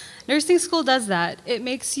years. Nursing school does that. It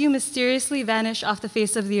makes you mysteriously vanish off the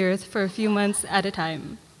face of the earth for a few months at a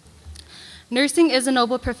time. Nursing is a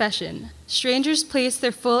noble profession. Strangers place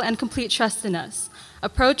their full and complete trust in us,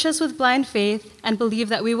 approach us with blind faith, and believe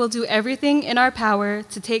that we will do everything in our power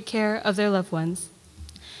to take care of their loved ones.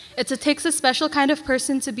 It takes a special kind of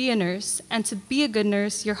person to be a nurse, and to be a good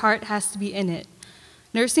nurse, your heart has to be in it.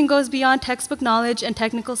 Nursing goes beyond textbook knowledge and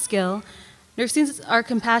technical skill. Nurses are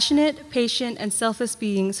compassionate, patient, and selfless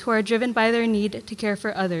beings who are driven by their need to care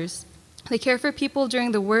for others. They care for people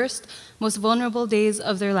during the worst, most vulnerable days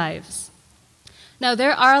of their lives. Now,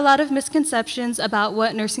 there are a lot of misconceptions about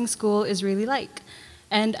what nursing school is really like.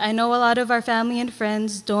 And I know a lot of our family and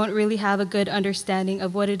friends don't really have a good understanding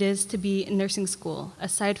of what it is to be in nursing school,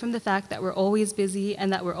 aside from the fact that we're always busy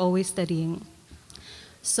and that we're always studying.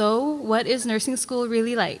 So, what is nursing school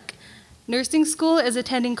really like? Nursing school is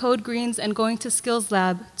attending Code Greens and going to Skills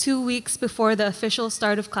Lab 2 weeks before the official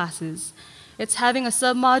start of classes. It's having a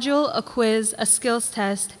submodule, a quiz, a skills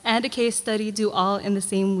test, and a case study due all in the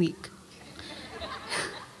same week.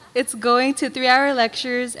 It's going to 3-hour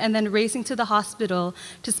lectures and then racing to the hospital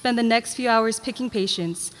to spend the next few hours picking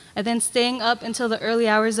patients, and then staying up until the early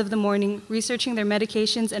hours of the morning researching their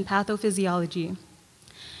medications and pathophysiology.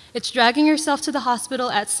 It's dragging yourself to the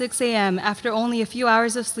hospital at 6 a.m. after only a few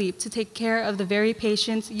hours of sleep to take care of the very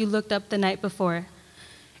patients you looked up the night before.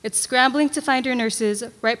 It's scrambling to find your nurses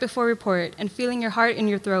right before report and feeling your heart in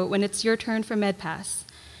your throat when it's your turn for MedPass.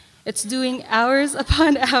 It's doing hours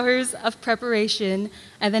upon hours of preparation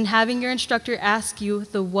and then having your instructor ask you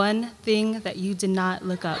the one thing that you did not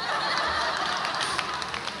look up.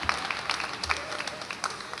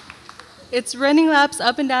 It's running laps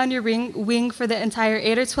up and down your wing for the entire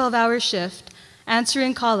 8 or 12-hour shift,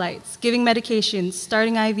 answering call lights, giving medications,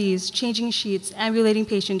 starting IVs, changing sheets, ambulating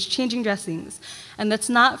patients, changing dressings. And let's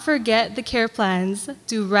not forget the care plans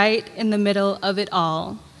due right in the middle of it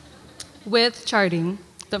all, with charting.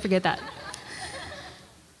 Don't forget that.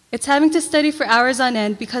 It's having to study for hours on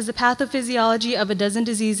end because the pathophysiology of a dozen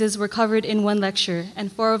diseases were covered in one lecture, and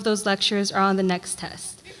 4 of those lectures are on the next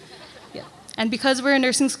test. And because we're in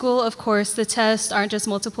nursing school, of course, the tests aren't just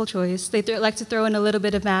multiple choice. They like to throw in a little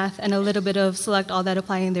bit of math and a little bit of select all that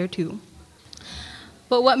apply in there too.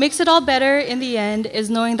 But what makes it all better in the end is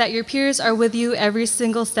knowing that your peers are with you every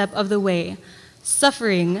single step of the way,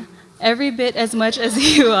 suffering every bit as much as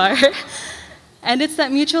you are. And it's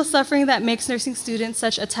that mutual suffering that makes nursing students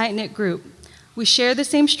such a tight-knit group. We share the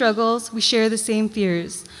same struggles, we share the same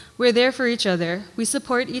fears. We're there for each other, we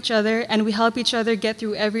support each other, and we help each other get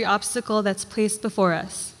through every obstacle that's placed before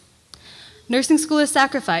us. Nursing school is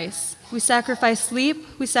sacrifice. We sacrifice sleep,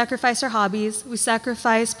 we sacrifice our hobbies, we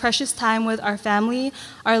sacrifice precious time with our family,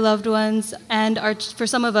 our loved ones, and for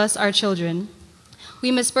some of us, our children.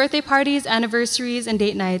 We miss birthday parties, anniversaries, and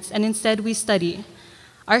date nights, and instead we study.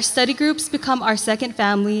 Our study groups become our second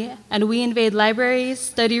family, and we invade libraries,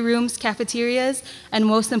 study rooms, cafeterias, and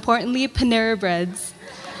most importantly, Panera Breads.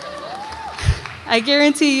 I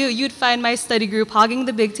guarantee you'd find my study group hogging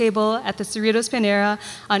the big table at the Cerritos Panera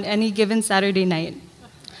on any given Saturday night.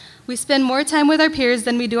 We spend more time with our peers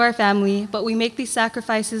than we do our family, but we make these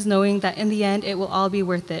sacrifices knowing that in the end, it will all be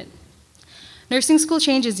worth it. Nursing school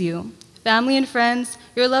changes you. Family and friends,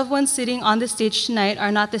 your loved ones sitting on the stage tonight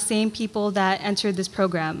are not the same people that entered this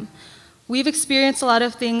program. We've experienced a lot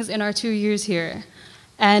of things in our 2 years here,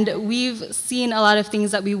 and we've seen a lot of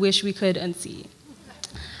things that we wish we could unsee.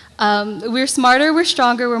 We're smarter, we're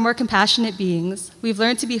stronger, we're more compassionate beings. We've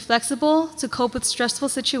learned to be flexible, to cope with stressful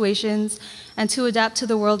situations, and to adapt to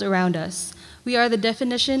the world around us. We are the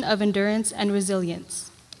definition of endurance and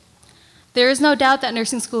resilience. There is no doubt that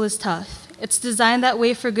nursing school is tough. It's designed that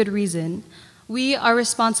way for good reason. We are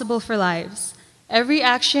responsible for lives. Every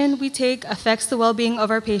action we take affects the well-being of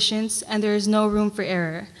our patients, and there is no room for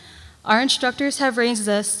error. Our instructors have raised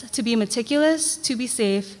us to be meticulous, to be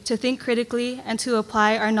safe, to think critically, and to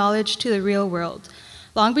apply our knowledge to the real world.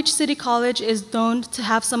 Long Beach City College is known to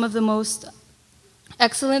have some of the most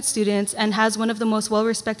excellent students and has one of the most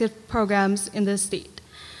well-respected programs in the state.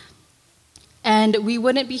 And we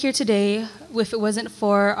wouldn't be here today if it wasn't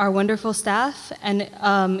for our wonderful staff and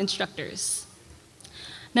instructors.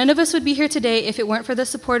 None of us would be here today if it weren't for the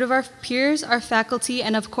support of our peers, our faculty,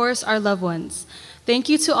 and of course, our loved ones. Thank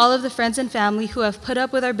you to all of the friends and family who have put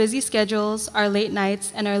up with our busy schedules, our late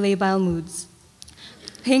nights, and our labile moods.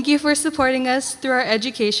 Thank you for supporting us through our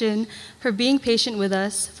education, for being patient with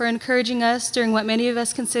us, for encouraging us during what many of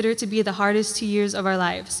us consider to be the hardest 2 years of our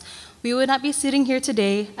lives. We would not be sitting here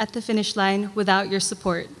today at the finish line without your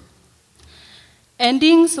support.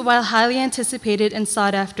 Endings, while highly anticipated and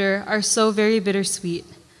sought after, are so very bittersweet.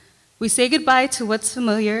 We say goodbye to what's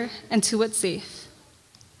familiar and to what's safe.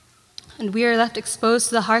 And we are left exposed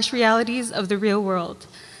to the harsh realities of the real world.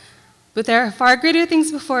 But there are far greater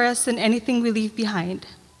things before us than anything we leave behind.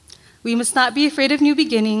 We must not be afraid of new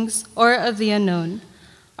beginnings or of the unknown.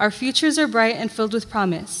 Our futures are bright and filled with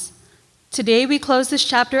promise. Today, we close this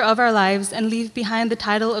chapter of our lives and leave behind the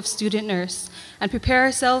title of student nurse and prepare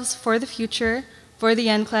ourselves for the future, for the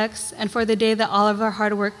NCLEX, and for the day that all of our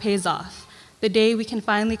hard work pays off, the day we can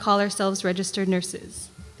finally call ourselves registered nurses.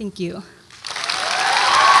 Thank you.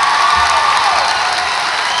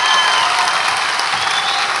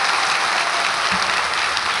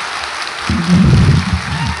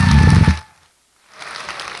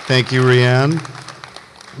 Thank you, Rianne.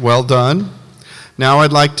 Well done. Now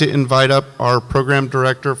I'd like to invite up our program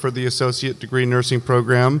director for the Associate Degree Nursing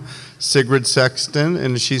Program, Sigrid Sexton,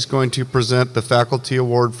 and she's going to present the Faculty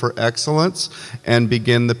Award for Excellence and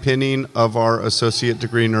begin the pinning of our Associate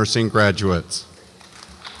Degree Nursing graduates.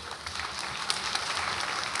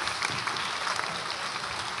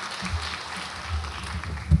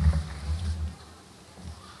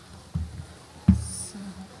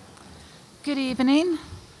 Good evening.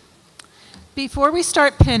 Before we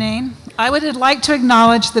start pinning, I would like to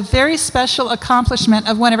acknowledge the very special accomplishment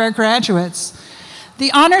of one of our graduates.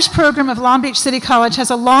 The honors program of Long Beach City College has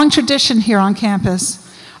a long tradition here on campus.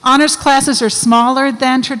 Honors classes are smaller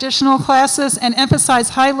than traditional classes and emphasize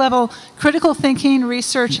high-level critical thinking,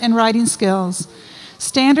 research, and writing skills.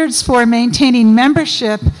 Standards for maintaining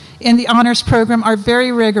membership in the honors program are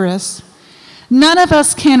very rigorous. None of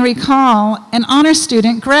us can recall an honors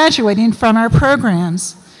student graduating from our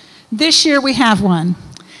programs. This year we have one,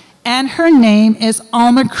 and her name is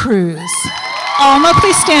Alma Cruz. Alma,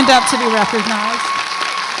 please stand up to be recognized.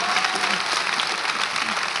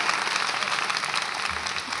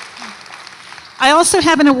 I also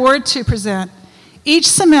have an award to present. Each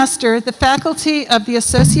semester, the faculty of the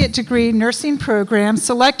Associate Degree Nursing Program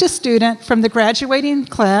select a student from the graduating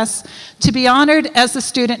class to be honored as the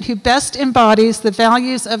student who best embodies the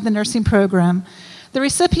values of the nursing program. The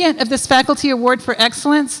recipient of this Faculty Award for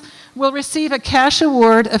Excellence will receive a cash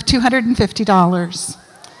award of $250.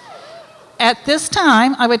 At this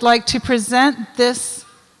time, I would like to present this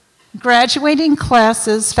graduating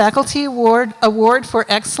class's Faculty Award for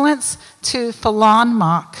Excellence to Falon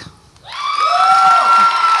Mock.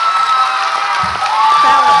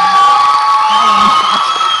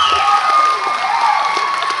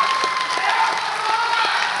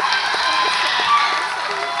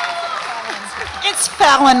 It's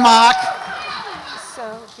Fallon Mock.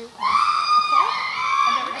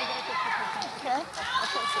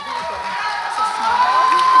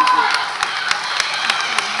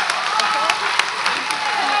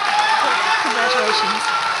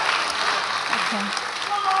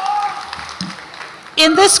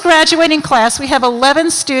 In this graduating class, we have 11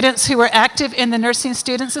 students who are active in the Nursing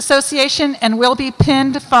Students Association and will be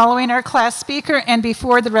pinned following our class speaker and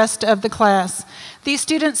before the rest of the class. These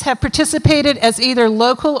students have participated as either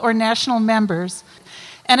local or national members.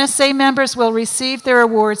 NSA members will receive their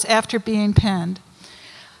awards after being pinned.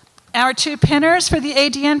 Our two pinners for the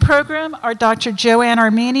ADN program are Dr. Joanne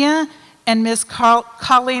Armenia and Ms.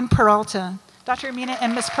 Colleen Peralta. Dr. Armenia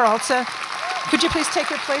and Ms. Peralta, could you please take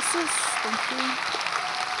your places? Thank you.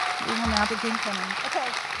 We will now begin pinning. Okay,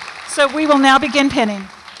 so we will now begin pinning.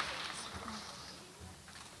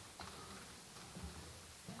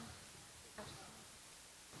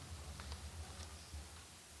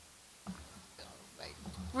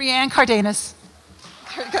 Rianne Cardenas.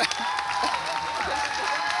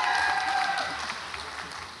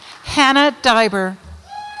 Hannah Diber.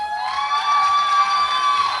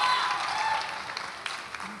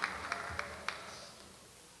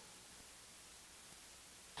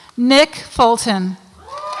 Nick Fulton.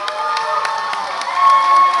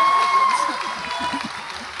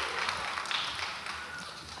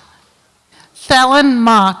 Fallon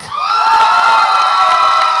Mock.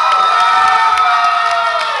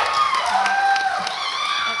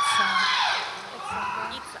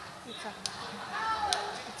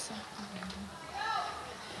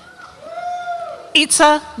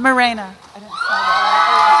 Itza Morena.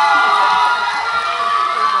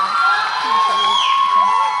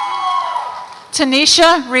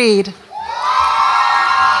 Tanisha Reed.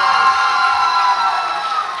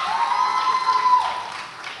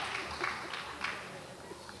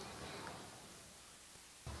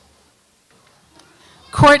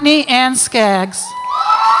 Courtney Ann Skaggs.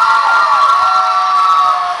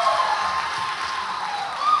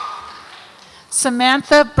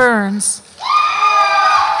 Samantha Burns.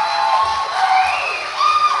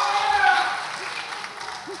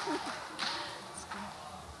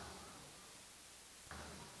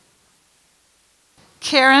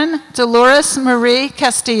 Karen Dolores Marie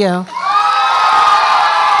Castillo.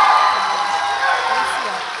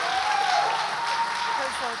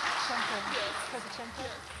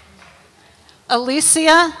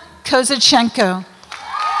 Alicia Kozachenko.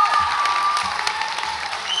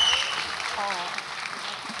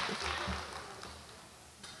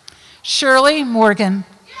 Shirley Morgan.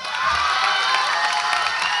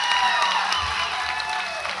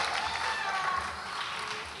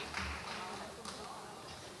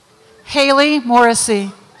 Haley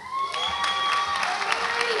Morrissey.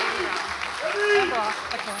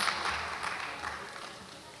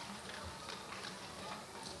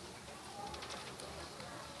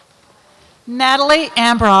 Natalie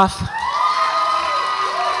Ambroff.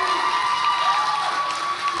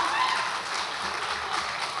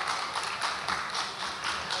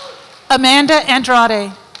 Amanda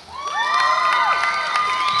Andrade.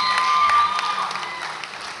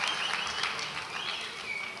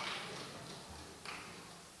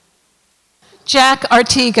 Jack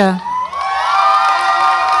Artiga.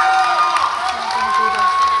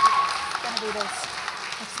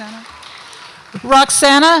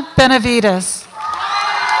 Roxana Benavides.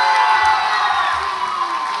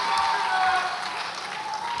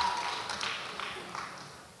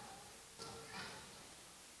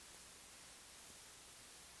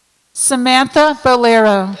 Samantha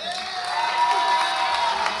Bolero.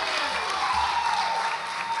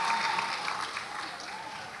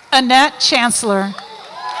 Annette Chancellor.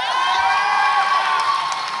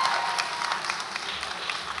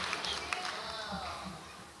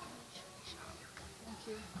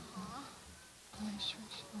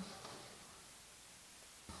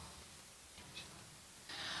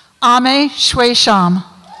 Ame Shwesham.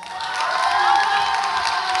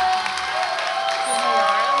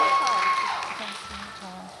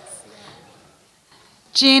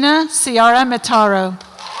 Gina Ciara Mitaro.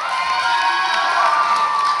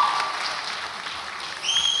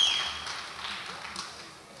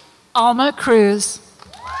 Alma Cruz.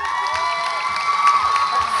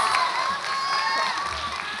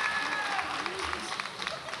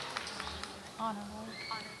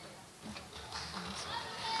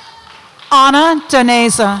 Anna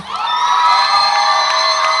Daneza.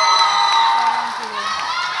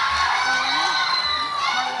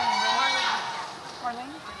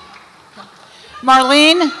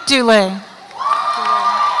 Marlene Dule.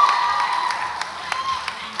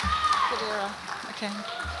 Okay.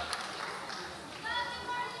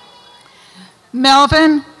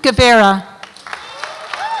 Melvin Guevara.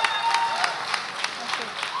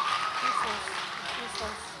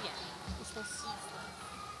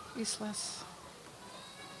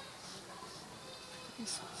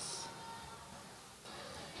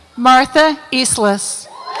 Martha Eastless.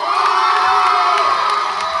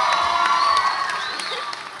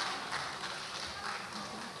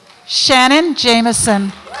 Shannon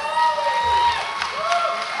Jameson.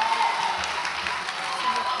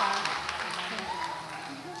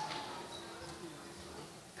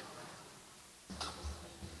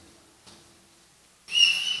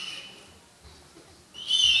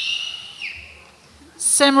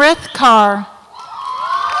 Simrith Carr.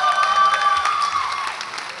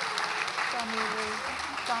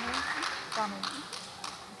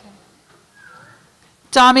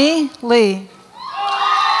 Dami Lee.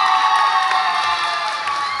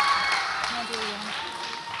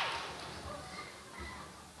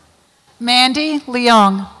 Mandy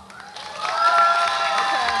Leong.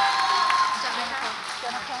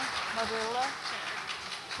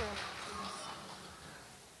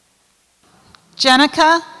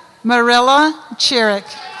 Jenica Marilla Chirick.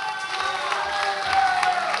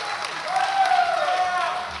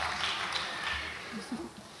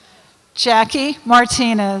 Jackie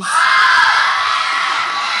Martinez.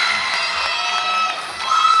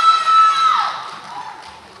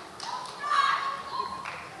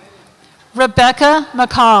 Rebecca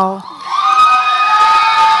McCall.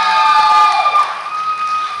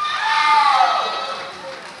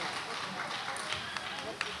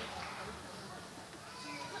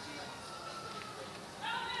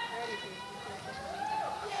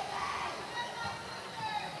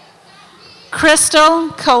 Crystal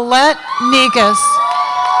Colette Negus.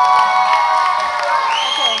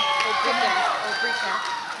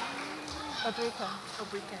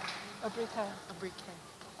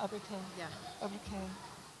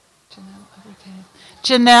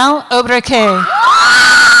 Janelle Obreke.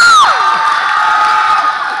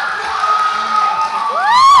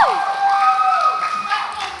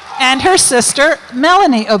 And her sister,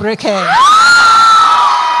 Melanie Obreke.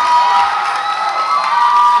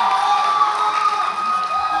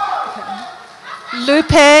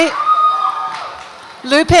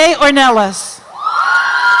 Lupe Ornelas.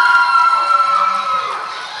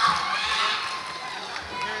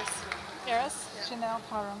 Eris Janelle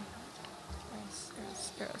Parham.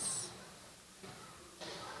 Eris.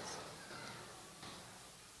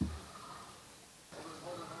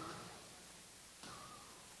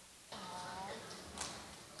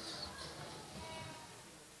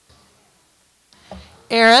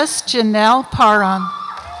 Eris Janelle Paron.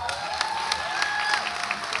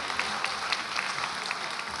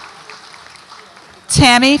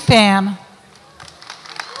 Tammy Pham.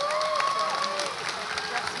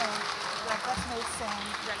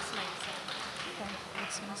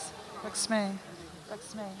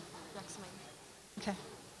 Okay.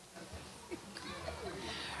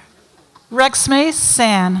 Rexmay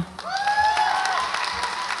San.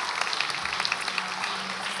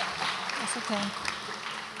 That's okay.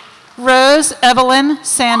 Rose Evelyn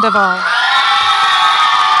Sandoval.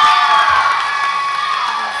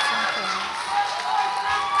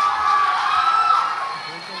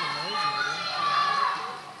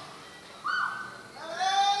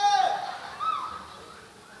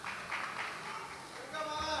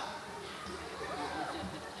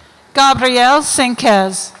 Gabrielle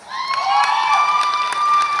Senquez.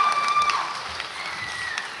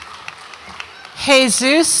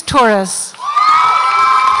 Jesus Torres.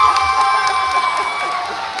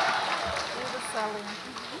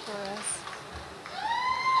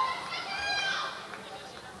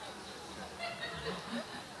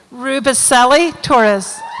 Rubicelli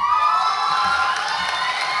Torres.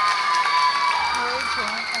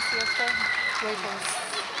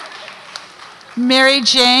 Mary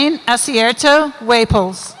Jane Acierto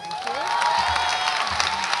Waples.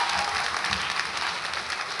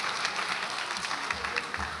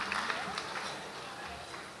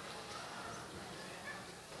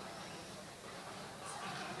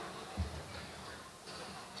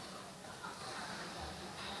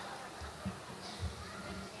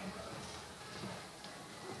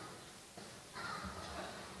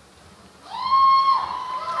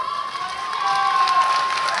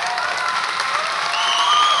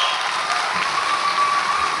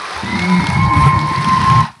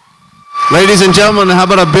 Ladies and gentlemen, how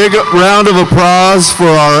about a big round of applause for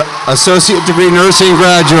our associate degree nursing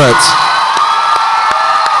graduates.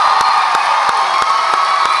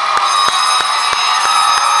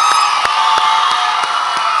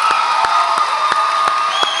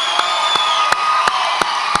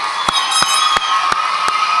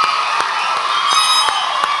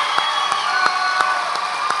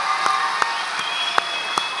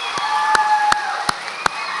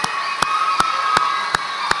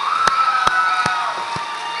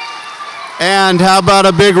 And how about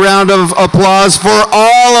a big round of applause for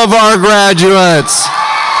all of our graduates?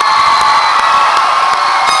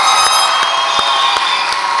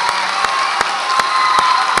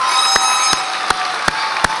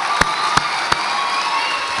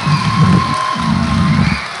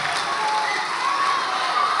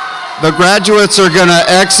 The graduates are going to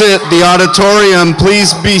exit the auditorium.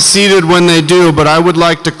 Please be seated when they do, but I would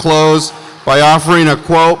like to close by offering a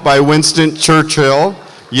quote by Winston Churchill.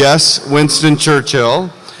 Yes, Winston Churchill.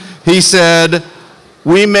 He said,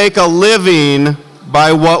 "We make a living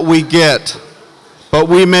by what we get, but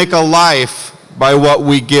we make a life by what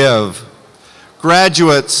we give."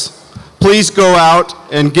 Graduates, please go out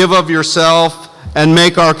and give of yourself and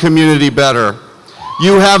make our community better.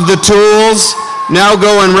 You have the tools. Now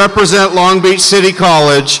go and represent Long Beach City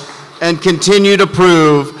College and continue to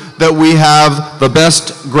prove that we have the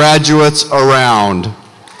best graduates around.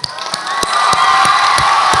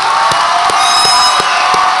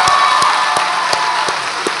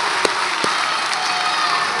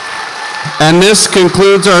 And this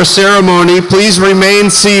concludes our ceremony. Please remain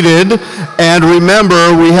seated, and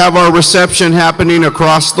remember, we have our reception happening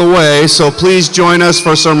across the way, so please join us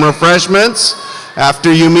for some refreshments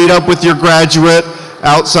after you meet up with your graduate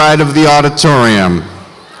outside of the auditorium.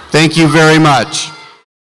 Thank you very much.